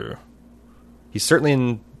wasn't true. He's certainly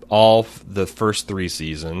in all the first 3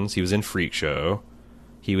 seasons. He was in Freak Show.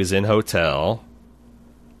 He was in Hotel.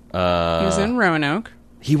 He was in Roanoke.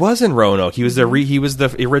 He was in Roanoke. He was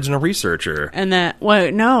the original researcher. And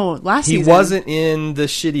last season. He wasn't in the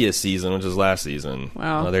shittiest season, which was last season.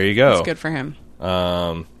 Well, there you go. That's good for him.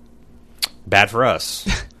 Bad for us.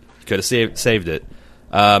 Could have saved it.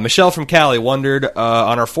 Michelle from Cali wondered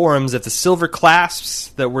on our forums if the silver clasps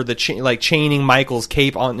that were chaining Michael's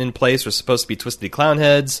cape in place were supposed to be twisted clown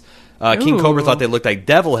heads. King Cobra thought they looked like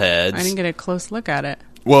devil heads. I didn't get a close look at it.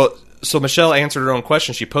 Well, so Michelle answered her own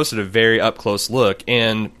question. She posted a very up-close look,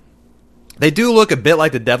 and they do look a bit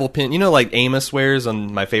like the devil pin. Like Amos wears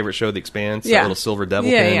on my favorite show, The Expanse? Yeah. That little silver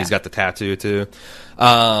devil pin. Yeah. He's got the tattoo, too.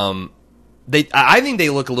 I think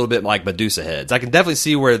they look a little bit like Medusa heads. I can definitely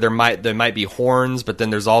see where there might be horns, but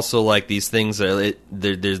then there's also, like, these things that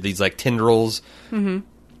there's these, like, tendrils. Mm-hmm.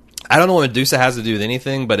 I don't know what Medusa has to do with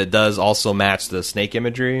anything, but it does also match the snake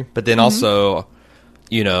imagery. But then also,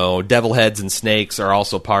 devil heads and snakes are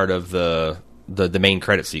also part of the main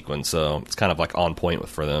credit sequence, so it's kind of like on point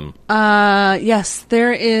for them. Yes,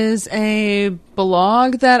 there is a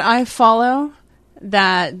blog that I follow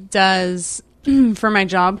that does for my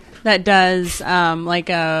job that does like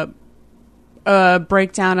a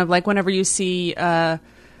breakdown of like whenever you see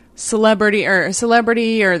celebrity or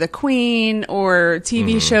the Queen or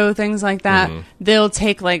TV show, things like that, they'll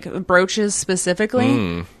take like brooches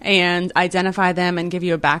specifically and identify them and give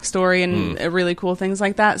you a backstory and really cool things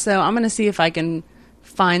like that. So I'm going to see if I can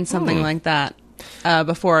find something like that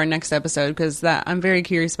before our next episode, because I'm very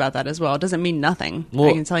curious about that as well. It doesn't mean nothing. Well,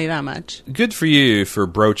 I can tell you that much. Good for you for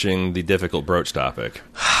broaching the difficult broach topic.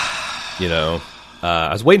 I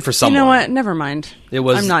was waiting for someone. You know what? Never mind.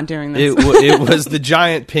 I'm not doing this. It was the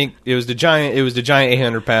giant pink. It was the giant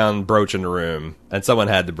 800-pound brooch in the room, and someone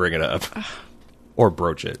had to bring it up or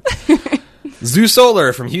broach it. Zoo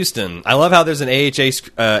Solar from Houston. I love how there's an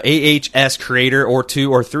AHS creator or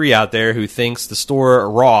 2 or 3 out there who thinks the store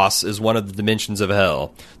Ross is one of the dimensions of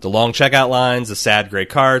hell. The long checkout lines, the sad gray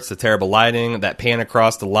carts, the terrible lighting, that pan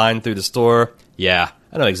across the line through the store. Yeah,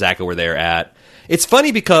 I know exactly where they're at. It's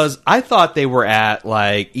funny because I thought they were at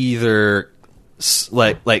like either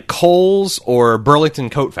like Kohl's or Burlington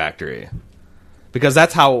Coat Factory, because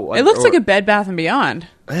that's how It looks like a Bed Bath and Beyond.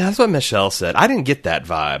 Yeah, that's what Michelle said. I didn't get that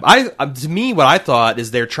vibe. To me, what I thought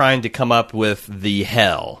is they're trying to come up with the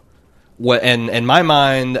hell. And in my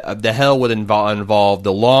mind, the hell would involve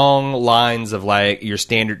the long lines of like your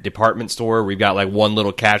standard department store where you've got like one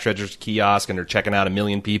little cash register kiosk and they're checking out 1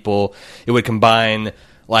 million people. It would combine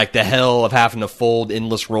like the hell of having to fold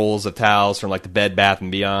endless rolls of towels from like the Bed Bath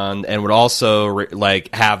and Beyond, and would also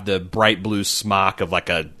like have the bright blue smock of like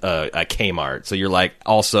a Kmart. So you're like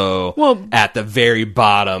also at the very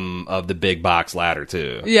bottom of the big box ladder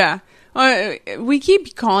too. Yeah. We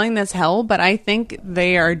keep calling this hell, but I think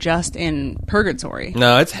they are just in purgatory.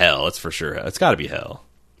 No, it's hell. It's for sure. It's got to be hell.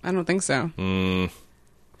 I don't think so.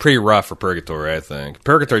 Pretty rough for purgatory, I think.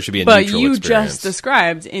 Purgatory should be a neutral experience. But you just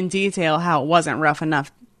described in detail how it wasn't rough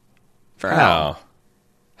enough for hell.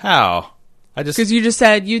 How? Because you just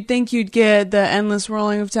said you'd think you'd get the endless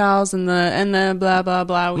rolling of towels and the blah blah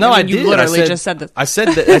blah. No, I did. You literally just said that. I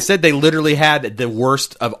said they literally had the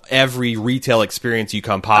worst of every retail experience you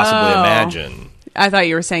can possibly imagine. I thought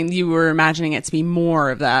you were saying you were imagining it to be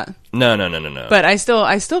more of that. No. But I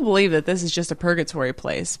still believe that this is just a purgatory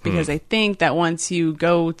place, because I think that once you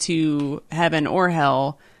go to heaven or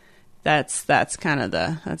hell, that's kind of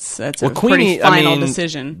that's a pretty final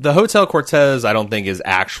decision. The Hotel Cortez, I don't think is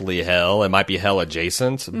actually hell. It might be hell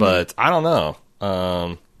adjacent, but I don't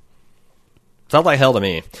know. Sounds like hell to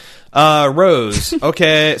me. Rose.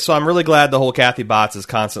 Okay, so I'm really glad the whole Kathy Batts'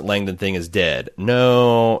 constant Langdon thing is dead.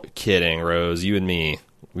 No kidding, Rose. You and me.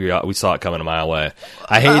 We saw it coming a mile away.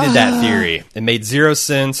 I hated that theory. It made zero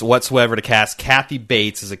sense whatsoever to cast Kathy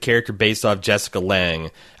Bates as a character based off Jessica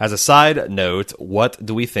Lange. As a side note, what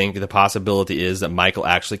do we think the possibility is that Michael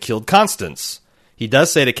actually killed Constance? He does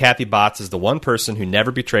say that Kathy Batts is the one person who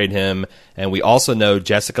never betrayed him, and we also know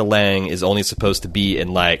Jessica Lange is only supposed to be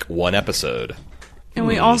in like one episode. And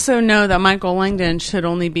we also know that Michael Langdon should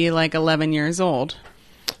only be like 11 years old.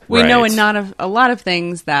 We know a lot of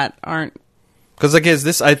things that aren't. Because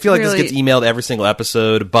I feel like this gets emailed every single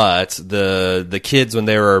episode, but the kids, when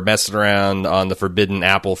they were messing around on the Forbidden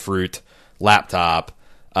Apple Fruit laptop,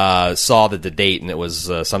 saw the date, and it was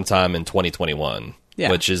sometime in 2021,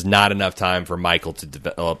 which is not enough time for Michael to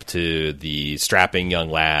develop to the strapping young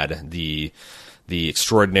lad, the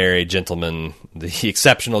extraordinary gentleman, the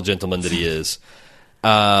exceptional gentleman that he is.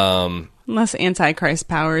 Unless Antichrist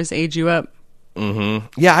powers age you up. Mm-hmm.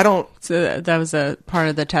 Yeah, I don't. So that was a part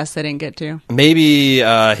of the test they didn't get to. Maybe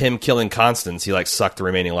him killing Constance, he like sucked the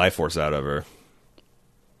remaining life force out of her.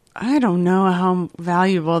 I don't know how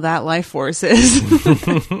valuable that life force is.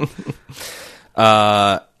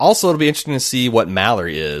 Also, it'll be interesting to see what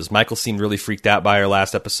Mallory is. Michael seemed really freaked out by her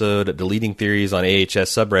last episode. The leading theories on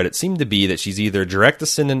AHS subreddit seem to be that she's either a direct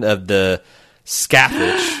descendant of the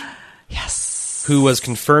Scathach. Yes. Who was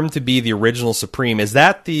confirmed to be the original Supreme? Is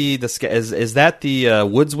that is that the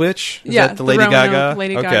Woods Witch? Is that the Lady Gaga?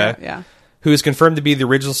 Lady Gaga, yeah. Who is confirmed to be the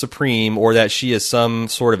original Supreme, or that she is some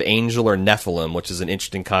sort of angel or Nephilim, which is an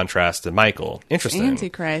interesting contrast to Michael. Interesting.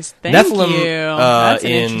 Antichrist. Thank Nephilim, you. That's an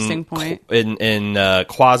interesting point. In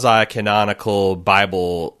quasi-canonical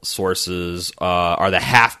Bible sources, are the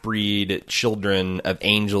half-breed children of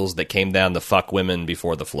angels that came down to fuck women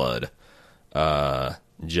before the flood.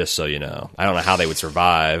 Just so you know. I don't know how they would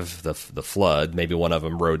survive the flood. Maybe one of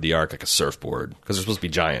them rode the ark like a surfboard, because they're supposed to be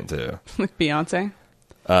giant too. Like Beyonce?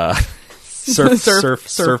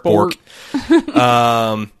 Surfboard.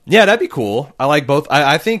 Yeah, that'd be cool. I like both.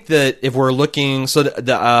 I think that if we're looking... So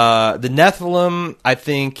the Nephilim, I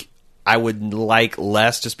think I would like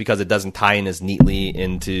less, just because it doesn't tie in as neatly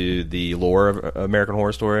into the lore of American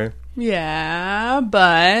Horror Story. Yeah,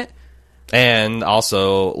 but... And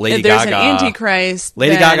also, Lady Gaga. There's an Antichrist.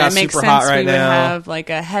 Lady Gaga's super hot right now. We would have like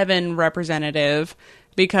a heaven representative,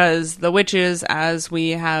 because the witches, as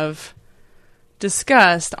we have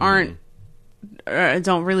discussed, don't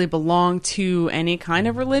really belong to any kind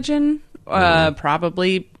of religion.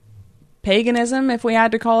 Probably paganism, if we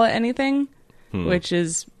had to call it anything, which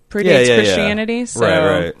is predates Christianity. Yeah.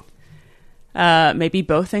 So, right. Maybe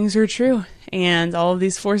both things are true, and all of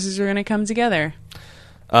these forces are going to come together.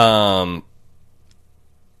 What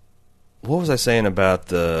was I saying about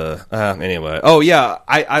the... anyway. Oh, yeah.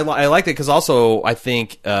 I liked it because also I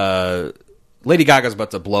think Lady Gaga's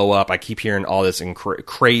about to blow up. I keep hearing all this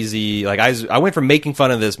crazy... Like, I went from making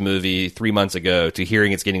fun of this movie 3 months ago to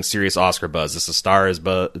hearing it's getting serious Oscar buzz. The Star is a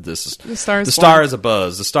Buzz.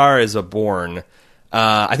 The Star is a Born.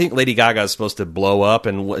 I think Lady Gaga is supposed to blow up,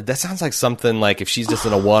 and that sounds like something like if she's just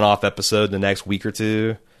in a one-off episode in the next week or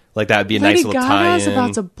two, like that would be a nice little tie-in. Lady Gaga's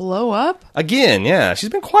about to blow up? Again, yeah. She's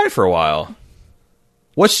been quiet for a while.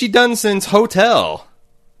 What's she done since Hotel?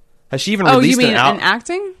 Has she even released you mean an in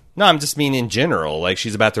acting? No, I'm just mean in general. Like,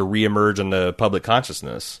 she's about to reemerge in the public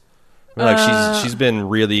consciousness. Like, she's been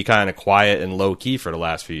really kind of quiet and low-key for the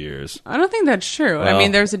last few years. I don't think that's true. Well, I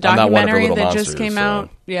mean, there's a I'm not one of her documentary little that monsters, just came so. out.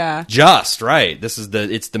 Yeah. Just, right.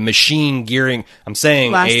 It's the machine gearing. I'm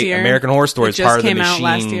saying Last year. American Horror Story It is part just of the came out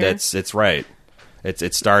last machine year. it's right.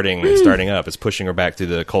 It's starting up. It's pushing her back to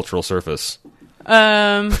the cultural surface.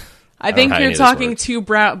 I think how you're any of this talking works. too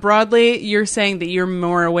broadly. You're saying that you're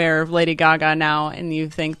more aware of Lady Gaga now, and you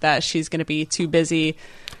think that she's going to be too busy.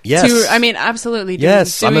 Yes. I mean, absolutely.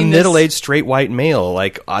 Yes, I'm a doing this- middle-aged straight white male.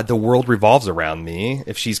 Like, the world revolves around me.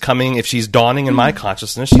 If she's dawning in my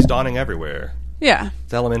consciousness, she's dawning everywhere. Yeah.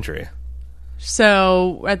 It's elementary.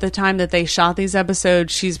 So at the time that they shot these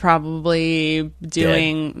episodes, she's probably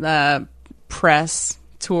doing the press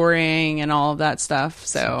touring and all of that stuff.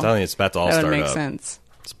 So I'm telling you, it's about to all that start would make up. sense.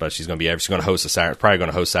 But she's going to host probably going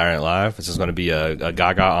to host Saturday Night Live. This is going to be a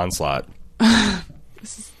Gaga onslaught.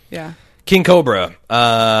 Yeah. King Cobra.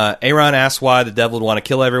 Aaron asks why the devil would want to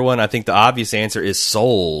kill everyone. I think the obvious answer is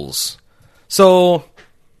souls. So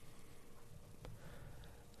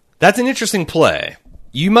that's an interesting play.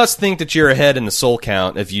 You must think that you're ahead in the soul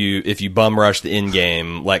count if you bum rush the end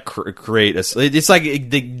game, like create a. It's like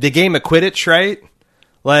the game of Quidditch, right?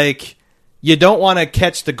 Like, you don't want to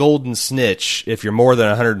catch the golden snitch if you're more than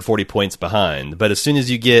 140 points behind. But as soon as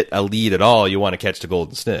you get a lead at all, you want to catch the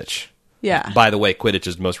golden snitch. Yeah. By the way, Quidditch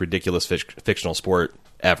is the most ridiculous fictional sport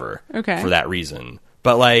ever. Okay. For that reason.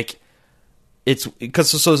 But, like, it's because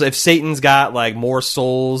so if Satan's got like more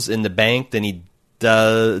souls in the bank than he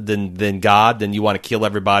does than God, then you want to kill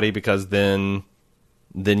everybody because then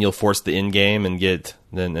you'll force the end game and get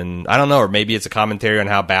and I don't know, or maybe it's a commentary on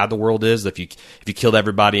how bad the world is. If you killed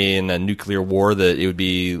everybody in a nuclear war, that it would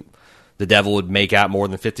be the devil would make out more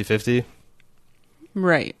than 50-50.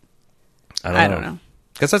 Right. I don't know.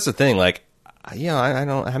 Because that's the thing. Like, I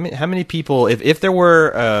don't. How many people? If there were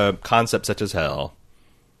a concept such as hell,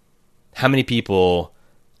 how many people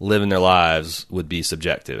living their lives would be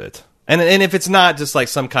subject to it? And if it's not just like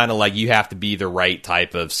some kind of like you have to be the right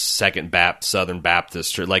type of Southern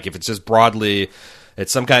Baptist, or like if it's just broadly,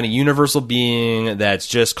 it's some kind of universal being that's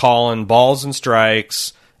just calling balls and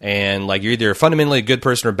strikes, and like you're either fundamentally a good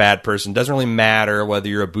person or a bad person. Doesn't really matter whether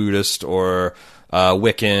you're a Buddhist or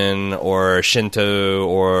Wiccan or Shinto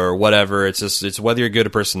or whatever. It's whether you're a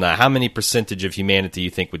good person or not. How many percentage of humanity you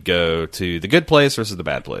think would go to the good place versus the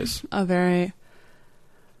bad place?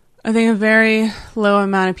 I think a very low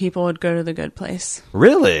amount of people would go to the good place.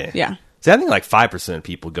 Really? Yeah. See, I think like 5% of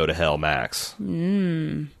people go to hell max.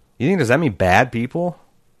 You think, does that mean bad people?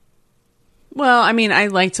 Well, I mean, I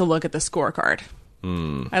like to look at the scorecard.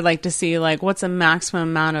 I'd like to see, like, what's a maximum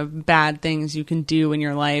amount of bad things you can do in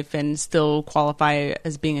your life and still qualify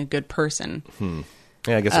as being a good person.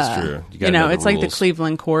 Yeah, I guess that's true. You know, it's like the rules.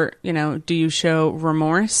 Cleveland court. You know, do you show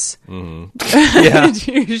remorse? Yeah.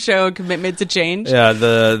 Do you show a commitment to change? Yeah,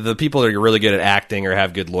 the people that are really good at acting or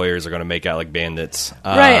have good lawyers are going to make out like bandits.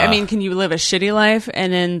 Right. I mean, can you live a shitty life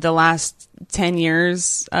and in the last 10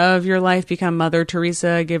 years of your life become Mother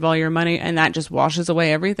Teresa, give all your money, and that just washes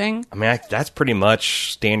away everything? I mean, that's pretty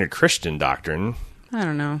much standard Christian doctrine. I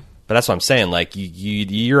don't know. But that's what I'm saying. Like,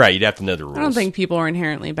 you're right. You'd have to know the rules. I don't think people are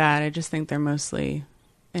inherently bad. I just think they're mostly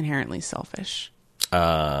inherently selfish.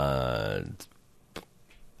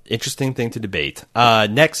 Interesting thing to debate.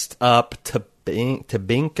 Next up,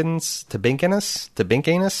 Tabinkinus.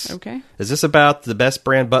 Okay. Is this about the best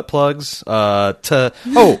brand butt plugs? TB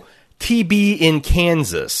in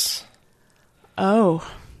Kansas. Oh.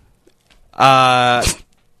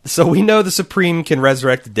 So we know the Supreme can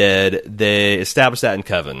resurrect the dead. They established that in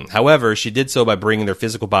Coven. However, she did so by bringing their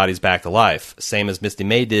physical bodies back to life. Same as Misty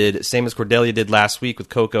May did. Same as Cordelia did last week with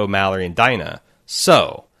Coco, Mallory, and Dinah.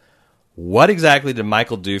 So, what exactly did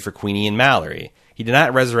Michael do for Queenie and Mallory? He did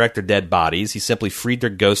not resurrect their dead bodies. He simply freed their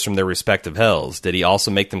ghosts from their respective hells. Did he also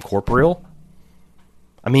make them corporeal?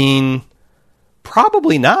 I mean,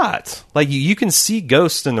 probably not. Like, you can see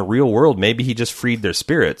ghosts in the real world. Maybe he just freed their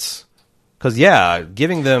spirits. Because, yeah,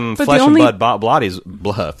 giving them flesh and blood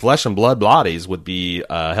bodies would be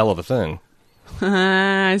a hell of a thing.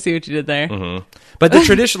 I see what you did there. Mm-hmm. But the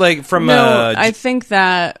tradition, like, from... No, I think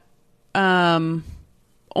that the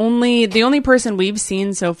only person we've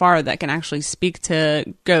seen so far that can actually speak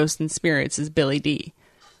to ghosts and spirits is Billy D.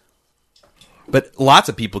 But lots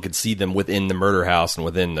of people could see them within the murder house and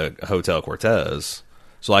within the Hotel Cortez.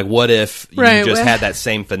 So, like, what if you Right, just well- had that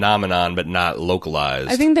same phenomenon but not localized?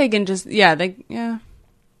 I think they can just, yeah.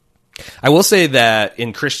 I will say that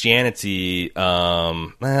in Christianity,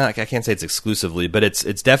 I can't say it's exclusively, but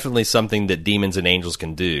it's definitely something that demons and angels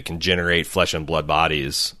can do, can generate flesh and blood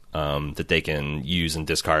bodies that they can use and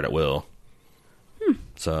discard at will.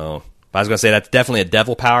 So I was going to say that's definitely a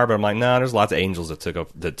devil power, but I'm like, no, there's lots of angels that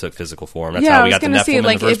took physical form. That's Yeah, how I we was got the going to Nephilim say, in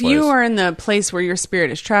like, the first if you place. are in the place where your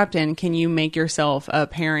spirit is trapped in, can you make yourself a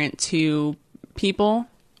parent to people?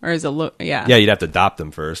 Or is it, yeah. Yeah, you'd have to adopt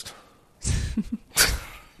them first.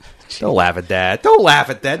 Don't laugh at that. Don't laugh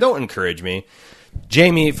at that. Don't encourage me.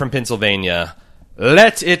 Jamie from Pennsylvania.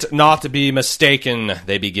 Let it not be mistaken,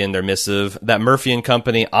 they begin their missive, that Murphy and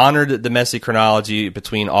Company honored the messy chronology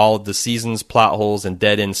between all of the season's plot holes and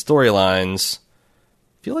dead-end storylines.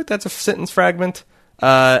 Feel like that's a sentence fragment?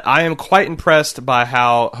 I am quite impressed by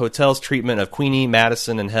how Hotel's treatment of Queenie,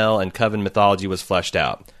 Madison, and Hell and Coven mythology was fleshed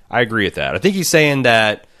out. I agree with that. I think he's saying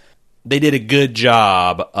that they did a good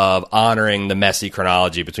job of honoring the messy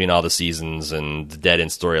chronology between all the seasons and the dead-end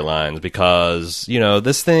storylines because, you know,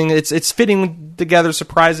 this thing, it's fitting together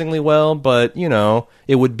surprisingly well, but, you know,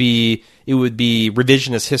 it would be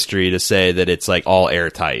revisionist history to say that it's, like, all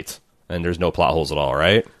airtight and there's no plot holes at all,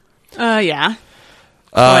 right? Yeah.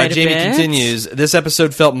 Quite a Jamie bit. continues, this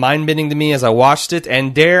episode felt mind-bending to me as I watched it,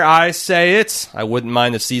 and dare I say it, I wouldn't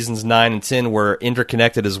mind if seasons 9 and 10 were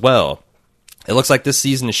interconnected as well. It looks like this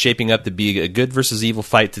season is shaping up to be a good versus evil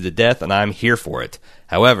fight to the death, and I'm here for it.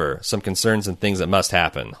 However, some concerns and things that must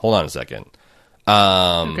happen. Hold on a second.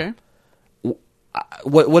 Okay.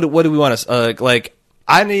 What do we want to like?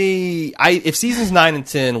 If seasons 9 and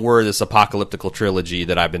 10 were this apocalyptical trilogy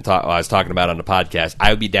that I was talking about on the podcast,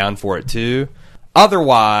 I would be down for it too.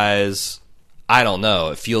 Otherwise, I don't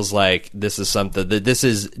know. It feels like this is something that this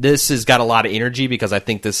has got a lot of energy because I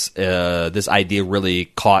think this idea really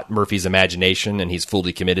caught Murphy's imagination and he's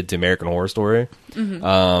fully committed to American Horror Story,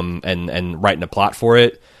 and writing a plot for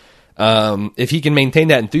it. If he can maintain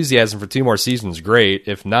that enthusiasm for 2 more seasons, great.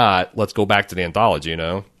 If not, let's go back to the anthology. You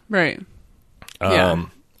know, Right. Yeah.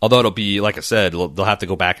 although it'll be like I said, they'll have to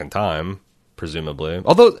go back in time, presumably.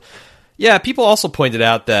 Although, yeah, people also pointed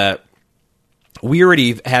out that we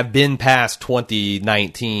already have been past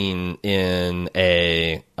 2019 in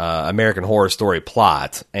a American Horror Story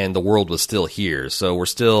plot, and the world was still here. So we're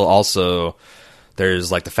still also,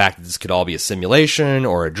 there's like the fact that this could all be a simulation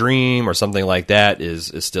or a dream or something like that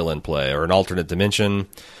is still in play, or an alternate dimension.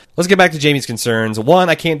 Let's get back to Jamie's concerns. 1,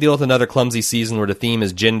 I can't deal with another clumsy season where the theme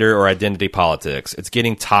is gender or identity politics. It's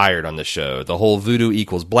getting tired on the show. The whole voodoo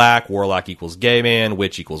equals black, warlock equals gay man,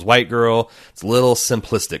 witch equals white girl. It's a little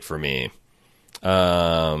simplistic for me.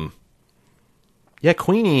 Yeah,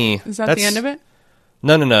 Queenie. Is that the end of it?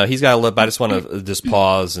 No. He's got a lip. I just want to just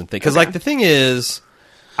pause and think. Because, like, the thing is,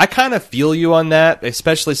 I kind of feel you on that,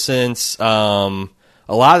 especially since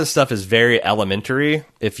a lot of the stuff is very elementary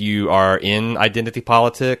if you are in identity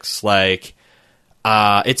politics. Like,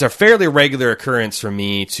 it's a fairly regular occurrence for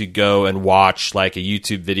me to go and watch, like, a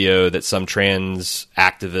YouTube video that some trans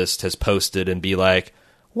activist has posted and be like,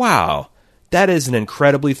 wow, that is an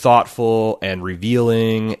incredibly thoughtful and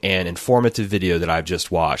revealing and informative video that I've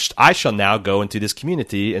just watched. I shall now go into this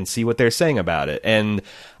community and see what they're saying about it. And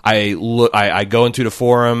I go into the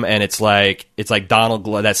forum, and it's like Donald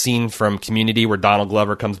Glover, that scene from Community where Donald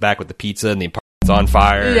Glover comes back with the pizza and the apartment's on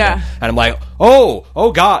fire. Yeah. And I'm like,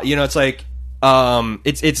 oh God, you know, it's like,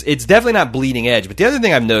 it's definitely not bleeding edge. But the other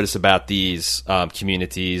thing I've noticed about these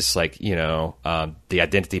communities, like, you know, the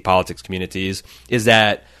identity politics communities, is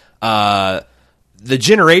that the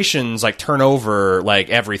generations like turn over like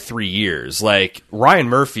every 3 years. Like, Ryan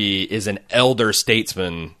Murphy is an elder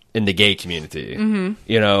statesman in the gay community. Mm-hmm.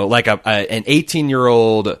 You know, like an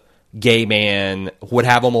 18-year-old gay man would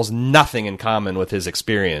have almost nothing in common with his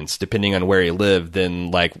experience, depending on where he lived,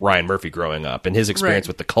 than like Ryan Murphy growing up and his experience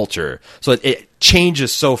with the culture. So it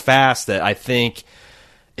changes so fast that I think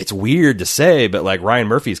it's weird to say, but like Ryan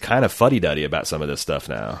Murphy's kind of fuddy-duddy about some of this stuff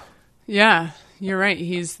now. Yeah, you're right.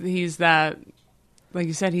 He's that, like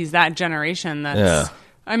you said, he's that generation that's, Yeah.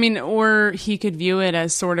 I mean, or he could view it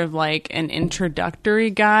as sort of like an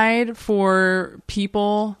introductory guide for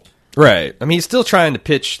people. Right. I mean, he's still trying to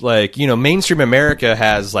pitch, like, you know, mainstream America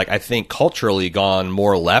has, like, I think culturally gone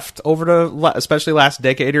more left over the, especially last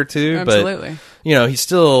decade or two. Absolutely. But, you know, he's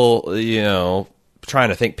still, you know,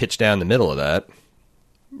 trying to pitch down the middle of that.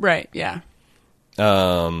 Right, yeah.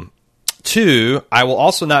 2, I will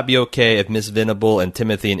also not be okay if Miss Venable and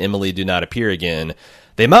Timothy and Emily do not appear again.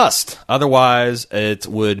 They must. Otherwise, it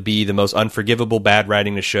would be the most unforgivable bad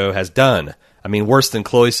writing the show has done. I mean, worse than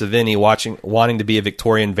Chloe Sevigny wanting to be a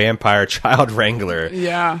Victorian vampire child wrangler.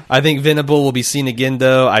 Yeah. I think Venable will be seen again,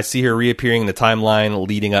 though. I see her reappearing in the timeline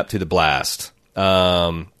leading up to the blast.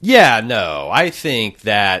 I think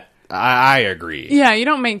that I agree. Yeah, you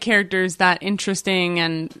don't make characters that interesting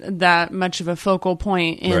and that much of a focal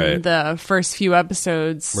point in the first few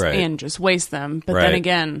episodes and just waste them. But then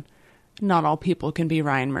again, not all people can be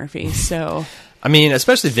Ryan Murphy, so... I mean,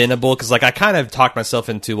 especially Venable, because like I kind of talked myself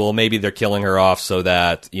into, well, maybe they're killing her off so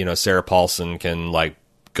that, you know, Sarah Paulson can like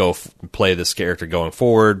go play this character going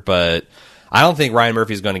forward, but I don't think Ryan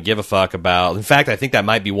Murphy's going to give a fuck about. In fact, I think that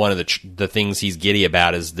might be one of the things he's giddy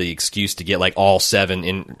about, is the excuse to get like all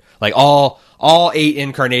 8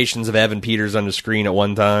 incarnations of Evan Peters on the screen at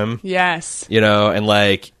one time. Yes, you know, and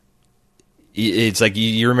like it's like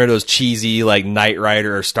you remember those cheesy like Knight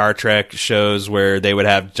Rider or Star Trek shows where they would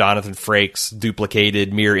have Jonathan Frakes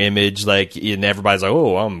duplicated mirror image, like, and everybody's like,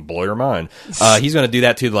 oh, I'm blow your mind. He's going to do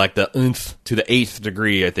that to like the 8th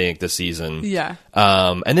degree, I think, this season. Yeah.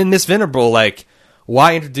 And then Miss Venable, like,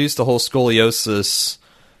 why introduce the whole scoliosis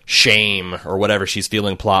shame or whatever she's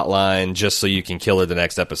feeling plot line just so you can kill her the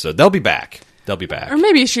next episode? They'll be back. Or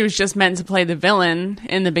maybe she was just meant to play the villain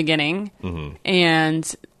in the beginning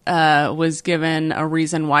and was given a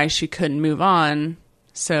reason why she couldn't move on,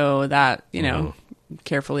 so that, you know,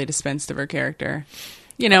 carefully dispensed of her character.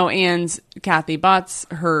 You know, and Kathy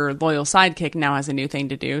Botts, her loyal sidekick, now has a new thing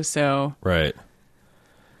to do, so... Right.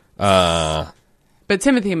 But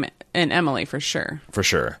Timothy and Emily, for sure. For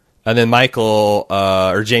sure. And then Michael,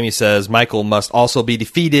 or Jamie says, Michael must also be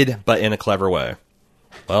defeated, but in a clever way.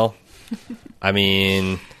 Well, I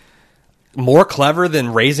mean... more clever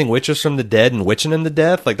than raising witches from the dead and witching them to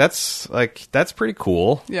death. That's pretty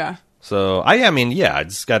cool. Yeah. So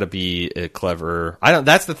it's got to be clever.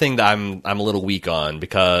 That's the thing that I'm a little weak on,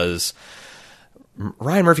 because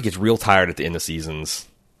Ryan Murphy gets real tired at the end of seasons.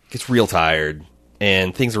 Gets real tired,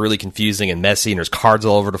 and things are really confusing and messy, and there's cards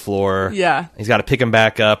all over the floor. Yeah. He's got to pick them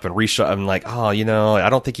back up and I'm like, I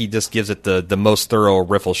don't think he just gives it the most thorough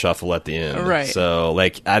riffle shuffle at the end. Right. So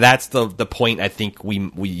that's the point I think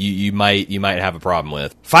you might have a problem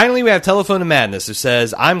with. Finally, we have Telephone to Madness, who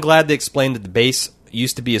says, I'm glad they explained that the base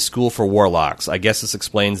used to be a school for warlocks. I guess this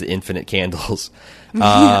explains the infinite candles.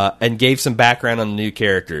 And gave some background on the new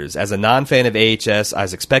characters. As a non-fan of AHS, I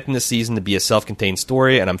was expecting this season to be a self-contained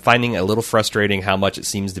story, and I'm finding it a little frustrating how much it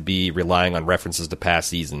seems to be relying on references to past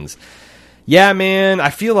seasons. Yeah, man, I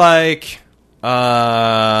feel like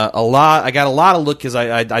I got a lot of look, because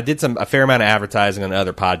I did a fair amount of advertising on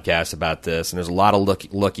other podcasts about this, and there's a lot of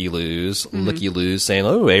looky-loos saying,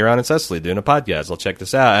 oh, Aaron and Cecily doing a podcast, I'll check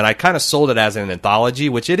this out. And I kind of sold it as an anthology,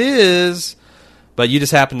 which it is, but you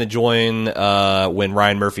just happened to join when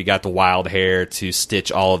Ryan Murphy got the wild hair to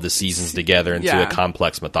stitch all of the seasons together into a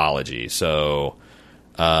complex mythology. So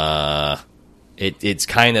it's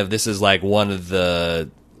kind of, this is like one of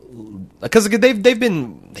the... because they've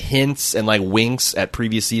been hints and like winks at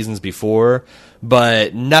previous seasons before,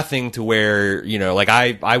 but nothing to where, you know, like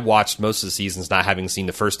I watched most of the seasons not having seen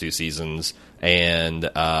the first 2 seasons, and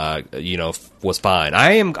was fine.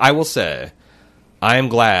 I will say I am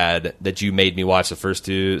glad that you made me watch the first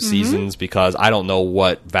 2 seasons, because I don't know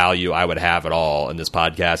what value I would have at all in this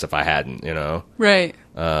podcast if I hadn't, you know. Right.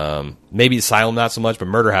 Maybe Asylum not so much, but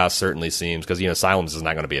Murder House certainly seems, because, you know, Asylum is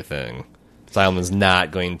not going to be a thing. Asylum is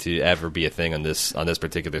not going to ever be a thing on this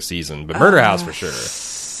particular season, but Murder House for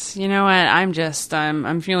sure. You know what?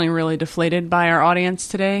 I'm feeling really deflated by our audience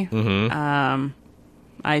today.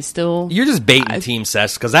 You're just baiting Team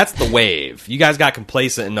Cess, because that's the wave. You guys got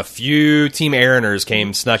complacent, and a few Team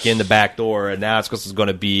Aaroners snuck in the back door, and now it's going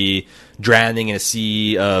to be drowning in a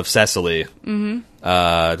sea of Cecily,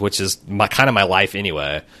 which is kind of my life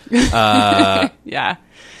anyway. Yeah.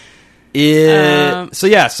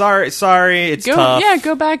 Sorry, it's tough. Yeah,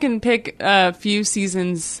 go back and pick a few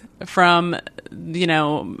seasons from, you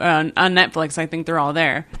know, on Netflix. I think they're all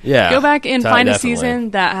there. Yeah, go back and find a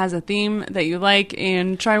season that has a theme that you like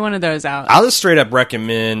and try one of those out. I'll just straight up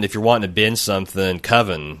recommend, if you're wanting to binge something,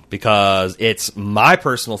 Coven, because it's my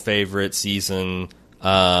personal favorite season.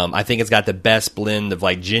 I think it's got the best blend of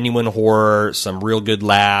like genuine horror, some real good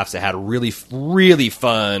laughs. It had a really, really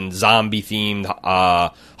fun zombie themed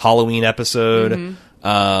Halloween episode.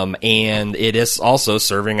 And it is also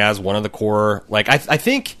serving as one of the core, like, I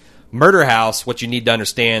think Murder House, what you need to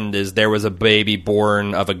understand is there was a baby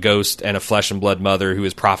born of a ghost and a flesh and blood mother who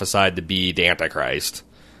is prophesied to be the Antichrist.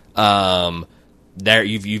 There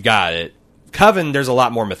you've got it. Coven, there's a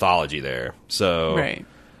lot more mythology there. So right.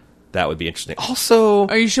 That would be interesting. Also,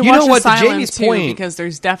 Or you should watch Asylum too, because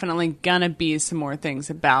there's definitely gonna be some more things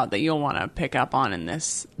about that you'll want to pick up on in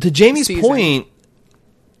this. To Jamie's season. point,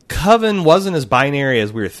 Coven wasn't as binary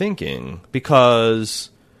as we were thinking, because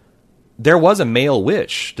there was a male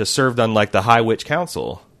witch that served on like the High Witch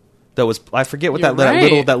Council. That was, I forget what You're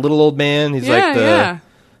that little old man. He's like the yeah.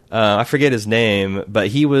 I forget his name, but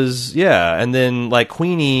he was and then like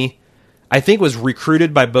Queenie, I think was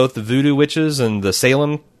recruited by both the Voodoo Witches and the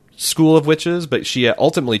Salem School of Witches, but she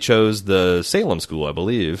ultimately chose the Salem School, I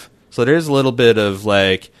believe. So there's a little bit of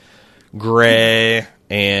like gray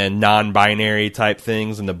and non-binary type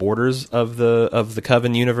things in the borders of the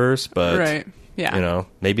Coven universe, but Right. Yeah. you know,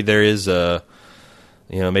 maybe there is a,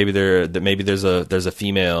 you know, maybe there's a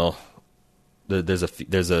female. There's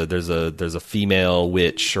a female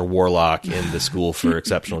witch or warlock in the school for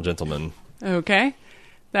exceptional gentlemen. Okay.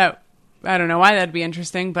 That, I don't know why that'd be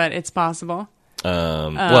interesting, but it's possible.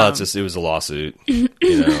 Well, it was a lawsuit. You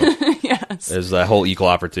know, Yes. there's that whole equal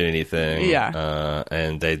opportunity thing. Yeah.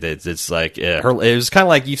 And it's like it was kind of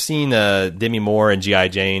like you've seen Demi Moore and G.I.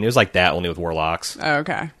 Jane. It was like that, only with warlocks. Oh,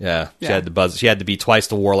 okay. Yeah, she Yeah. had to buzz. She had to be twice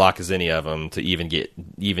the warlock as any of them to even get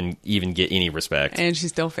any respect. And she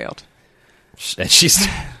still failed. And she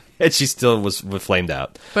still was flamed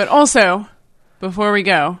out. But also, before we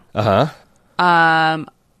go, Uh-huh.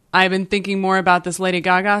 I've been thinking more about this Lady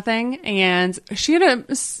Gaga thing, and she had a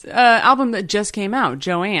album that just came out,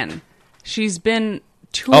 Joanne. She's been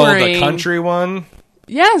touring. Oh, the country one?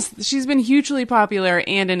 Yes, she's been hugely popular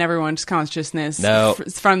and in everyone's consciousness No.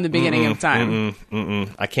 from the beginning of time.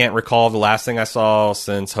 I can't recall the last thing I saw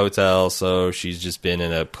since Hotel, so she's just been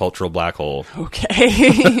in a cultural black hole.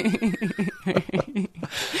 Okay.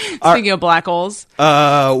 Speaking of black holes.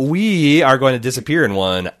 We are going to disappear in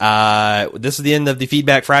one. This is the end of the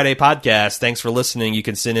Feedback Friday podcast. Thanks for listening. You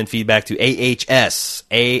can send in feedback to ahs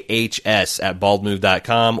at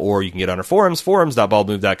baldmove.com, or you can get on our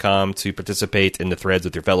forums.baldmove.com to participate in the threads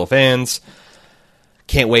with your fellow fans.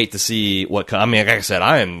 Can't wait to see what. I mean, like I said,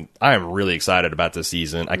 I am really excited about this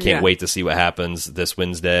season. I can't wait to see what happens this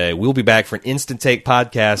Wednesday. We'll be back for an Instant Take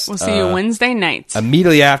podcast. We'll see you Wednesday night.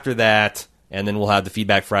 Immediately after that, and then we'll have the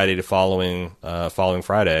Feedback Friday to following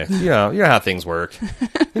Friday. You know how things work.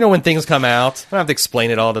 You know when things come out. I don't have to explain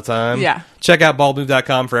it all the time. Yeah. Check out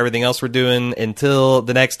baldmove.com for everything else we're doing. Until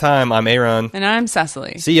the next time, I'm Aaron. And I'm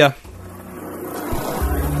Cecily. See ya.